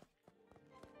chickens.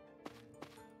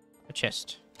 A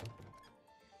chest.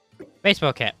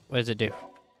 Baseball cap. What does it do?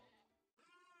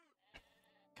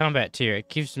 Combat tier. It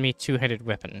gives me two-handed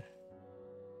weapon.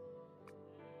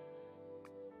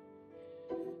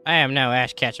 I am now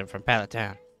Ash Ketchum from Pallet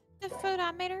Town. The food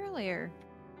I made earlier.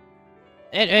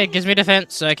 It gives me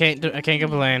defense, so I can't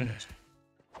complain.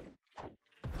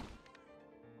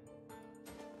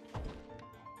 All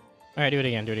right, do it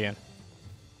again.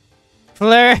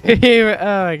 Flurry!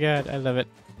 Oh my god, I love it.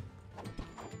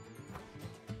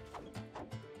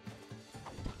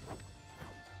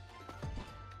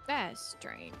 That is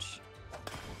strange.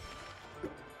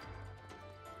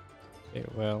 Okay,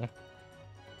 well.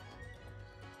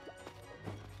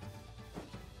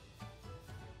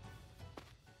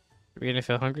 Are we gonna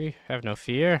feel hungry? Have no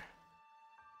fear.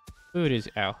 Food is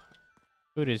ow.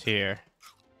 Food is here.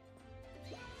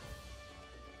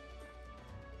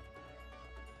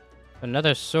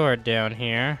 Another sword down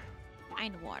here.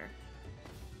 Find water.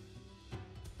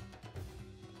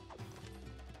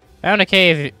 Found a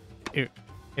cave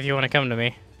if you want to come to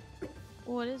me.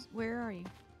 What is? Where are you?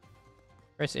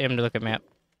 Press M to look at map.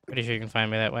 Pretty sure you can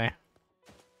find me that way.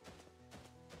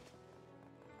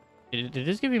 Did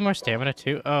this give you more stamina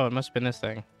too? Oh, it must have been this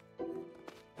thing.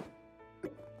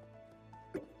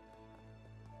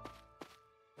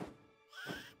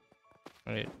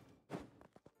 Wait.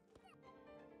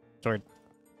 Sword.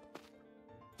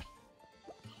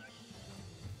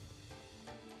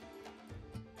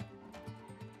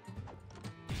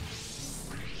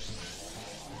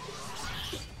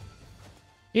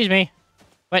 Excuse me.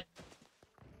 What?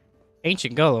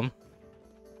 Ancient golem.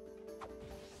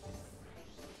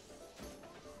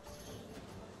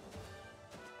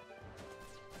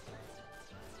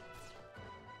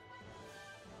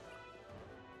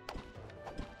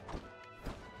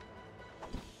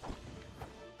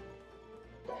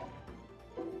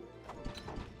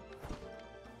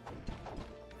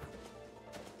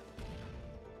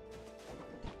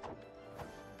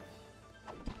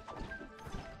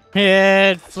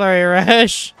 Yeah, flurry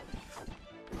rush.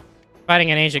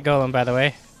 Fighting an ancient golem, by the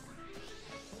way.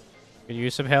 Could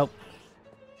use some help.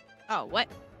 Oh, what?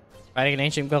 Fighting an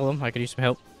ancient golem, I could use some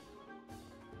help.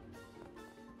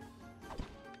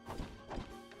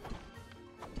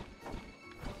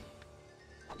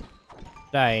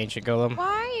 Die, ancient golem. Why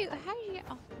are you? How did you get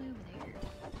all the way over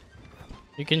there?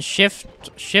 You can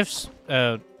shifts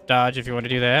dodge if you want to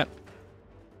do that.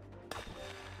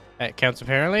 That counts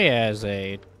apparently as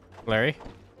a flurry.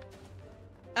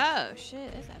 Oh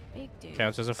shit! That's a big dude.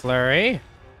 Counts as a flurry.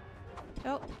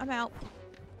 Oh, I'm out.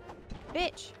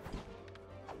 Bitch.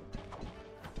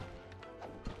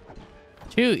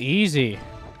 Too easy.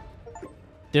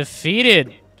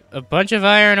 Defeated a bunch of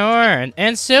iron ore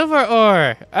and silver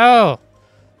ore. Oh.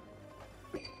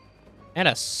 And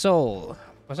a soul.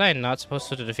 Was I not supposed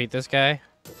to defeat this guy?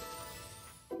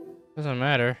 Doesn't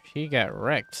matter. He got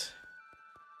wrecked.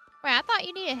 Wait, I thought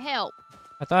you needed help.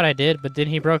 I thought I did, but then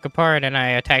he broke apart and I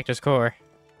attacked his core.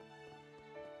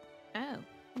 Oh,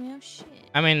 well, shit.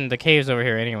 I mean, the cave's over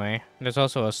here anyway. There's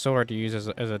also a sword to use as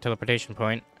a teleportation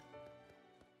point.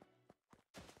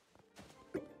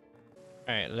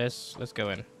 Alright, let's go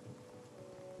in.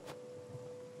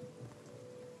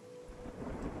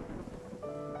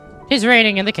 Tis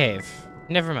raining in the cave.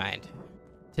 Never mind.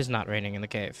 Tis not raining in the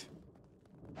cave.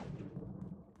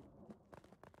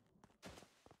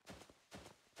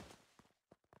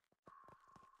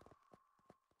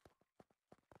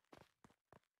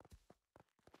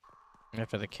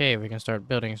 After the cave, we can start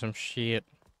building some shit.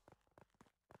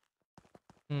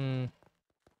 The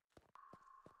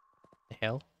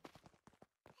hell?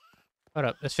 Hold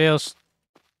up, this feels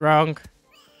wrong.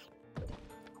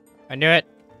 I knew it.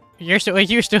 You're still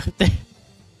there.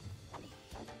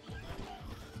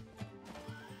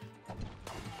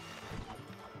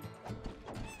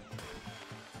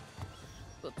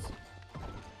 Whoops.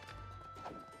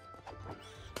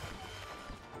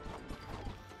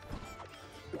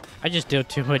 I just deal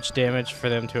too much damage for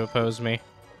them to oppose me.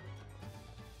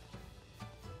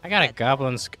 I got a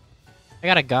goblin's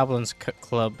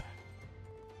club.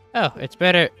 Oh, it's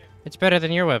better. It's better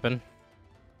than your weapon.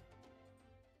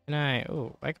 Can I?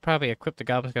 Oh, I could probably equip the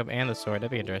goblin's club and the sword.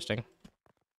 That'd be interesting.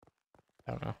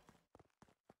 I don't know.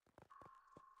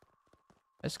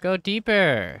 Let's go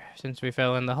deeper, since we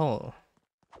fell in the hole.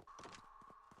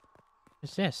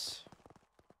 What's this?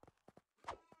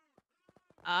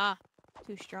 Ah,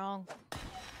 too strong.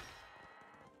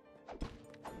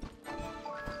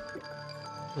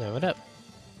 Blow it up.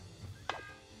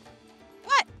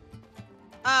 What?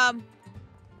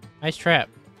 Nice trap.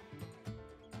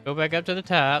 Go back up to the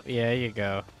top. Yeah, you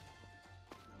go.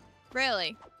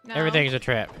 Really? No. Everything's a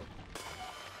trap.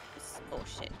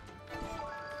 Bullshit.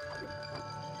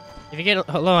 If you get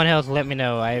low on health, let me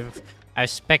know. I've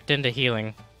spec'd into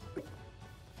healing.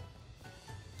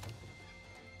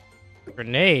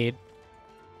 Grenade.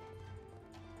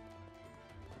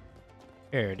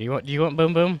 Here, do you want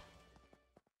boom boom?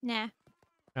 Nah.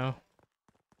 No.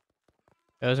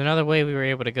 There was another way we were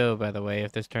able to go, by the way,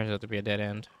 if this turns out to be a dead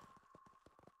end.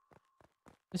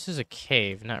 This is a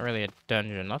cave, not really a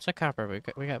dungeon. Lots of copper.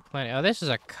 We got plenty. Oh, this is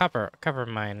a copper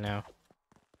mine now.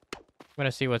 I'm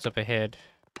gonna see what's up ahead.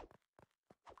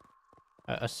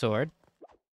 A sword.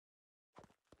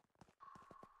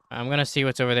 I'm gonna see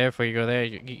what's over there before you go there.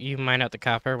 You mine out the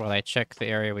copper while I check the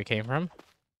area we came from.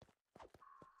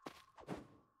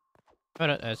 Oh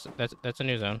no, that's a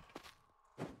new zone.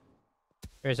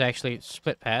 There's actually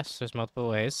split paths. There's multiple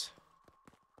ways.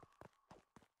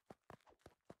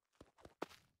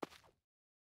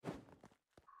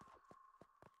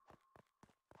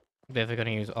 Definitely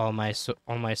gonna use all my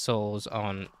souls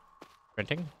on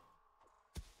printing.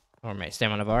 Or my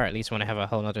stamina bar, at least when I have a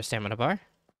whole nother stamina bar.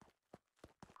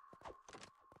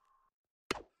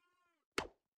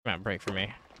 Come on, break for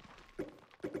me.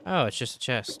 Oh, it's just a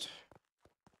chest.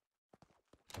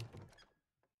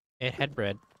 It had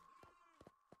bread.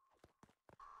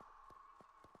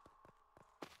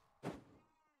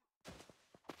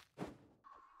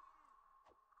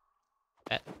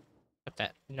 That. Stop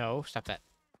that. No, stop that.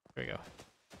 There we go.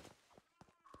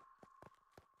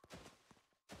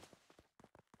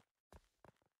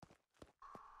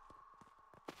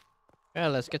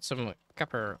 Well, let's get some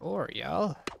copper ore,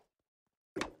 y'all.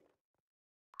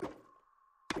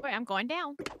 Wait, I'm going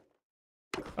down.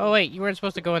 Oh, wait, you weren't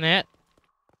supposed to go in that?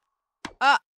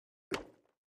 Uh.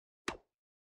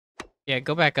 Yeah,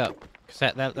 go back up. Because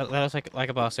that looks like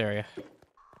a boss area.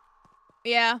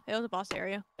 Yeah, it was a boss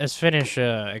area. Let's finish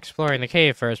exploring the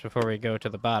cave first before we go to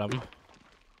the bottom.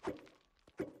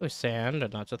 With sand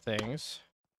and lots of things.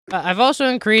 I've also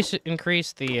increased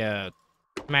the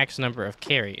max number of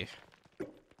carry.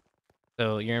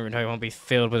 So your inventory won't be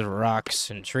filled with rocks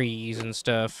and trees and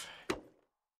stuff.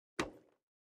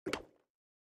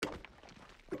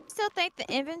 Still think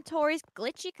the inventory's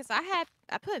glitchy because I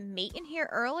put meat in here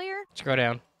earlier. Scroll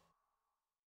down.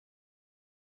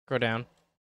 Scroll down.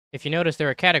 If you notice, there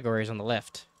are categories on the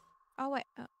left. Oh wait.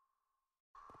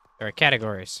 There are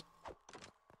categories.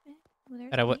 Well,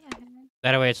 there's That way, meat I had.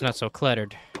 that way it's not so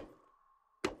cluttered.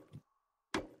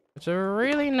 It's a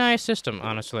really nice system,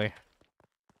 honestly.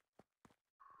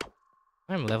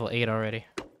 I'm level 8 already.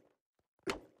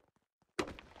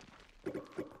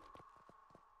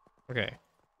 Okay.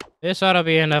 This ought to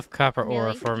be enough copper ore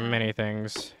Really? for No. many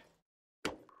things.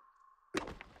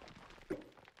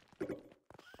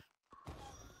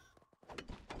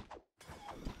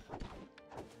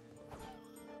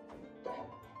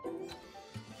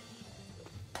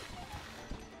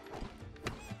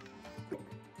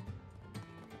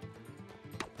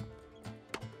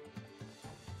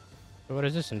 So what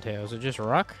does this entail? Is it just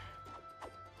rock?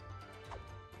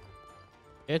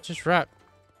 Yeah, it's just rock.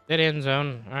 Dead end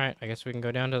zone. Alright, I guess we can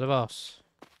go down to the boss.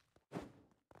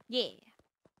 Yeah.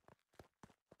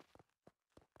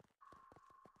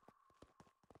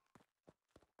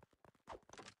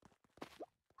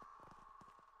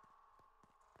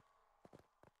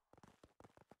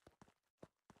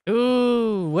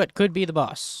 Ooh, what could be the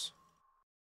boss?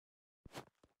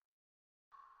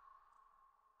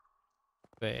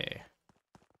 Wait.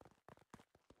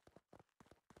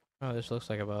 Oh, this looks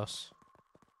like a boss.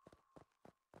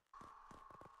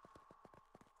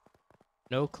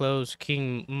 No clothes,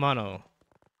 King Mono.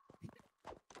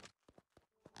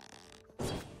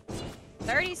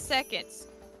 30 seconds.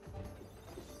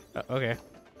 Okay.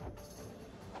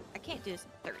 I can't do this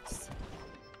in 30 seconds.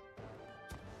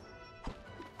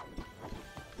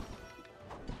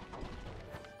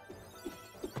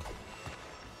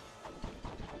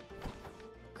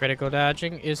 Critical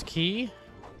dodging is key.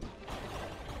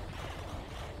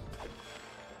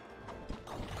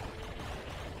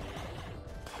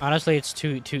 Honestly, it's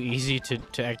too easy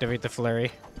to activate the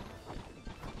flurry.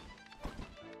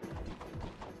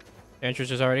 The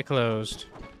entrance is already closed.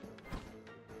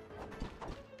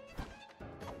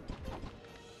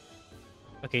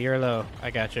 Okay, you're low. I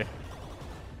got you.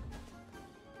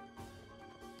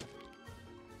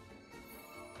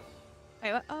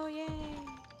 Wait, what? Oh, yay.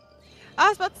 I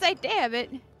was about to say, damn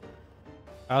it.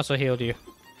 I also healed you.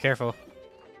 Careful.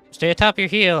 Stay atop your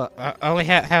heal. I only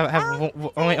have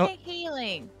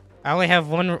Healing. I only have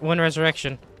one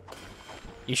resurrection.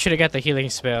 You should have got the healing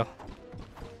spell.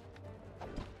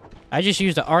 I just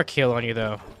used the arc heal on you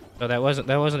though, so that wasn't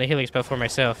a healing spell for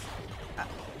myself.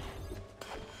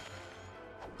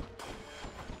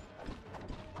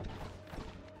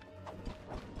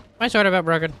 My sword about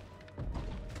broken.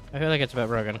 I feel like it's about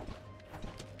broken.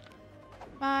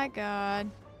 My God.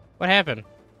 What happened?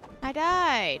 I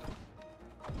died.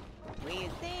 What do you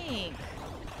think?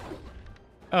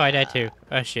 Oh, I died too.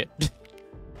 Oh shit.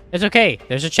 It's okay.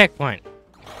 There's a checkpoint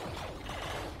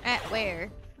At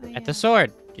where? Oh, at the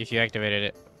sword if you activated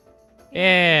it.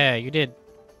 Yeah, you did.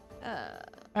 All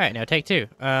right, now take 2.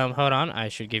 Hold on. I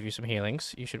should give you some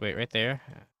healings. You should wait right there.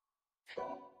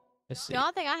 Let's see. The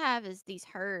only thing I have is these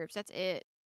herbs. That's it.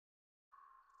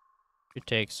 You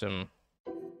take some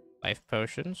life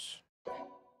potions.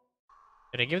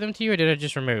 Did I give them to you or did I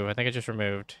just remove? I think I just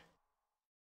removed.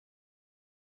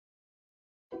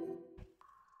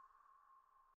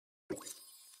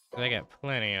 I got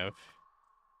plenty of.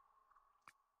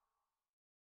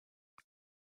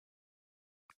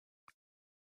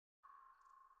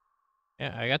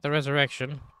 Yeah, I got the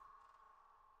resurrection.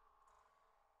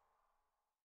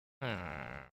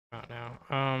 Not now.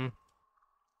 No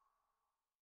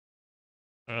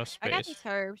I got space. these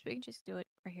herbs. We can just do it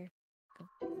right here. Go.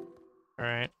 All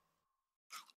right.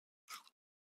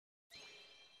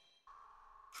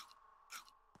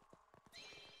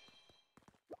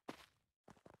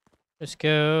 Let's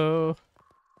go.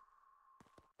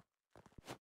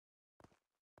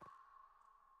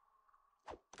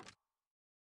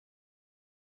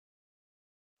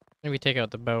 Maybe take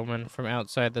out the bowman from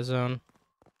outside the zone.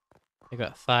 I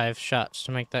got 5 shots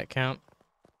to make that count.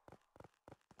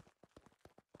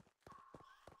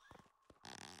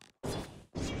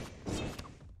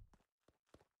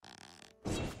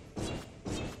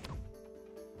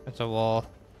 That's a wall.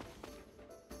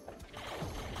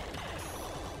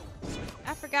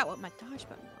 I forgot what my dodge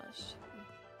button was.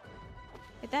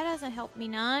 If that doesn't help me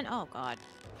none, oh god.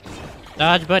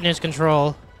 Dodge button is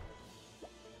control.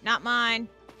 Not mine.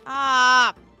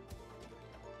 Ah!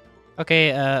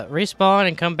 Okay, respawn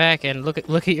and come back and look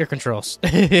at your controls.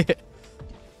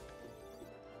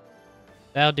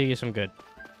 That'll do you some good.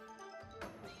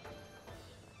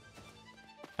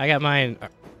 I got mine.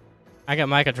 I got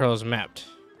my controls mapped.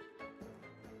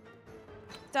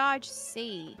 Dodge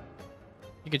C.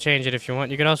 You could change it if you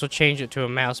want. You could also change it to a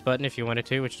mouse button if you wanted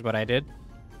to, which is what I did.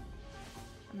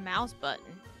 A mouse button.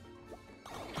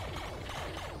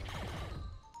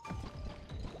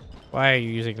 Why are you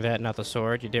using that, not the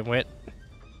sword, you dimwit?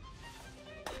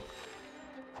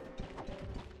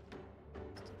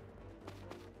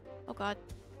 Oh god.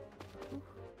 Ooh.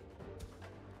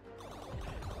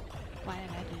 Why did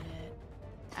I do that?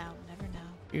 I'll never know.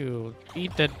 You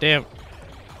eat that damn...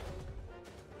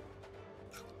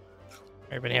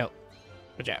 Everybody help.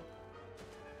 Good job.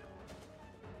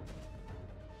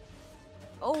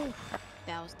 Oh,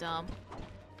 that was dumb.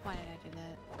 Why did I do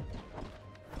that?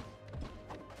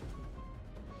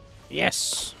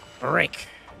 Yes! Break!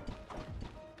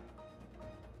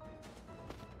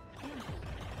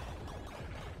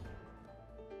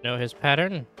 Know his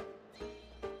pattern?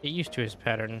 Get used to his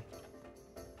pattern.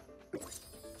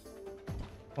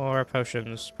 Or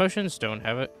potions. Potions don't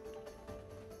have it.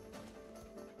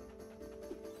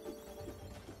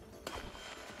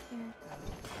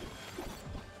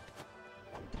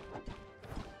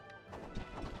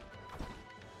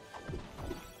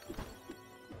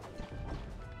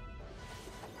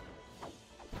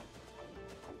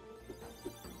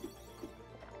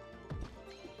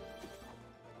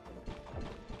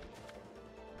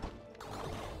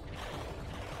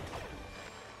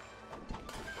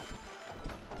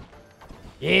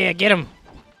 Yeah, get him!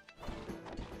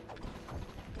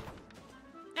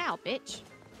 Ow, bitch.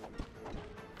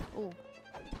 Ooh.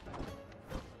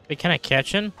 Wait, can I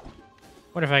catch him?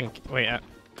 What if I can... Wait, I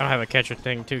don't have a catcher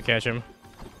thing to catch him.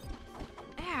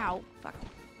 Ow. Fuck.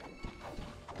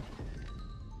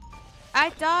 I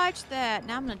dodged that.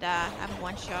 Now I'm gonna die. I have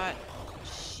one shot.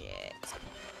 Shit.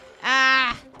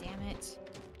 Ah! Damn it.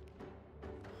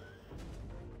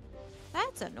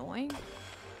 That's annoying.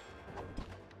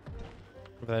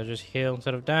 But I just heal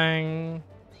instead of dying.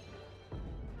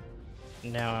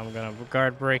 Now I'm gonna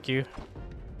guard break you.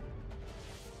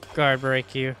 Guard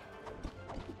break you.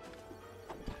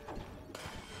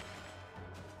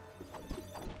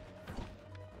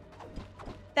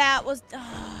 That was...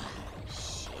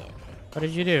 shit. What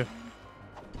did you do?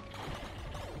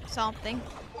 Something.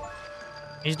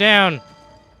 He's down!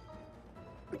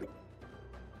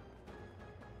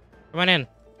 Come on in.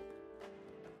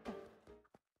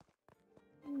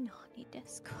 Naughty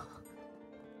disco.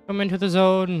 Come into the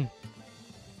zone.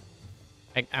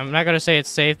 I'm not gonna say it's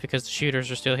safe because the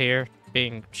shooters are still here,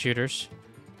 being shooters.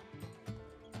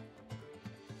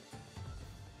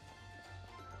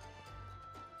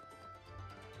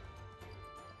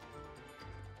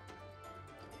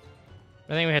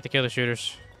 I think we have to kill the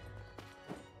shooters.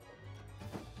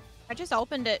 I just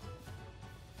opened it.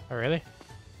 Oh, really?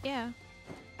 Yeah.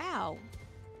 Ow.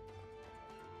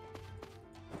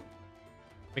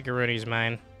 Pigaruni's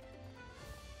mine.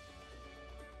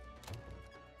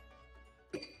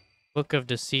 Book of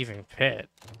Deceiving Pit.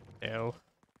 Ew.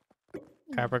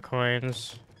 Copper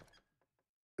coins.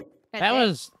 That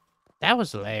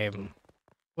was lame.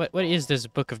 What is this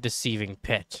Book of Deceiving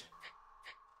Pit?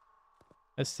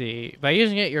 Let's see. By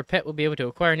using it, your pet will be able to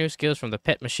acquire new skills from the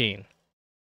pet machine.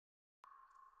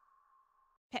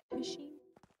 Pet machine?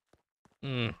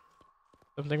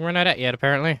 Something we're not at yet,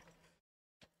 apparently.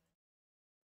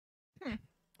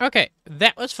 Okay,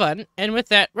 that was fun. And with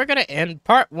that, we're going to end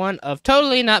part 1 of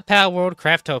Totally Not Palworld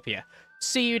Craftopia.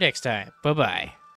 See you next time. Bye-bye.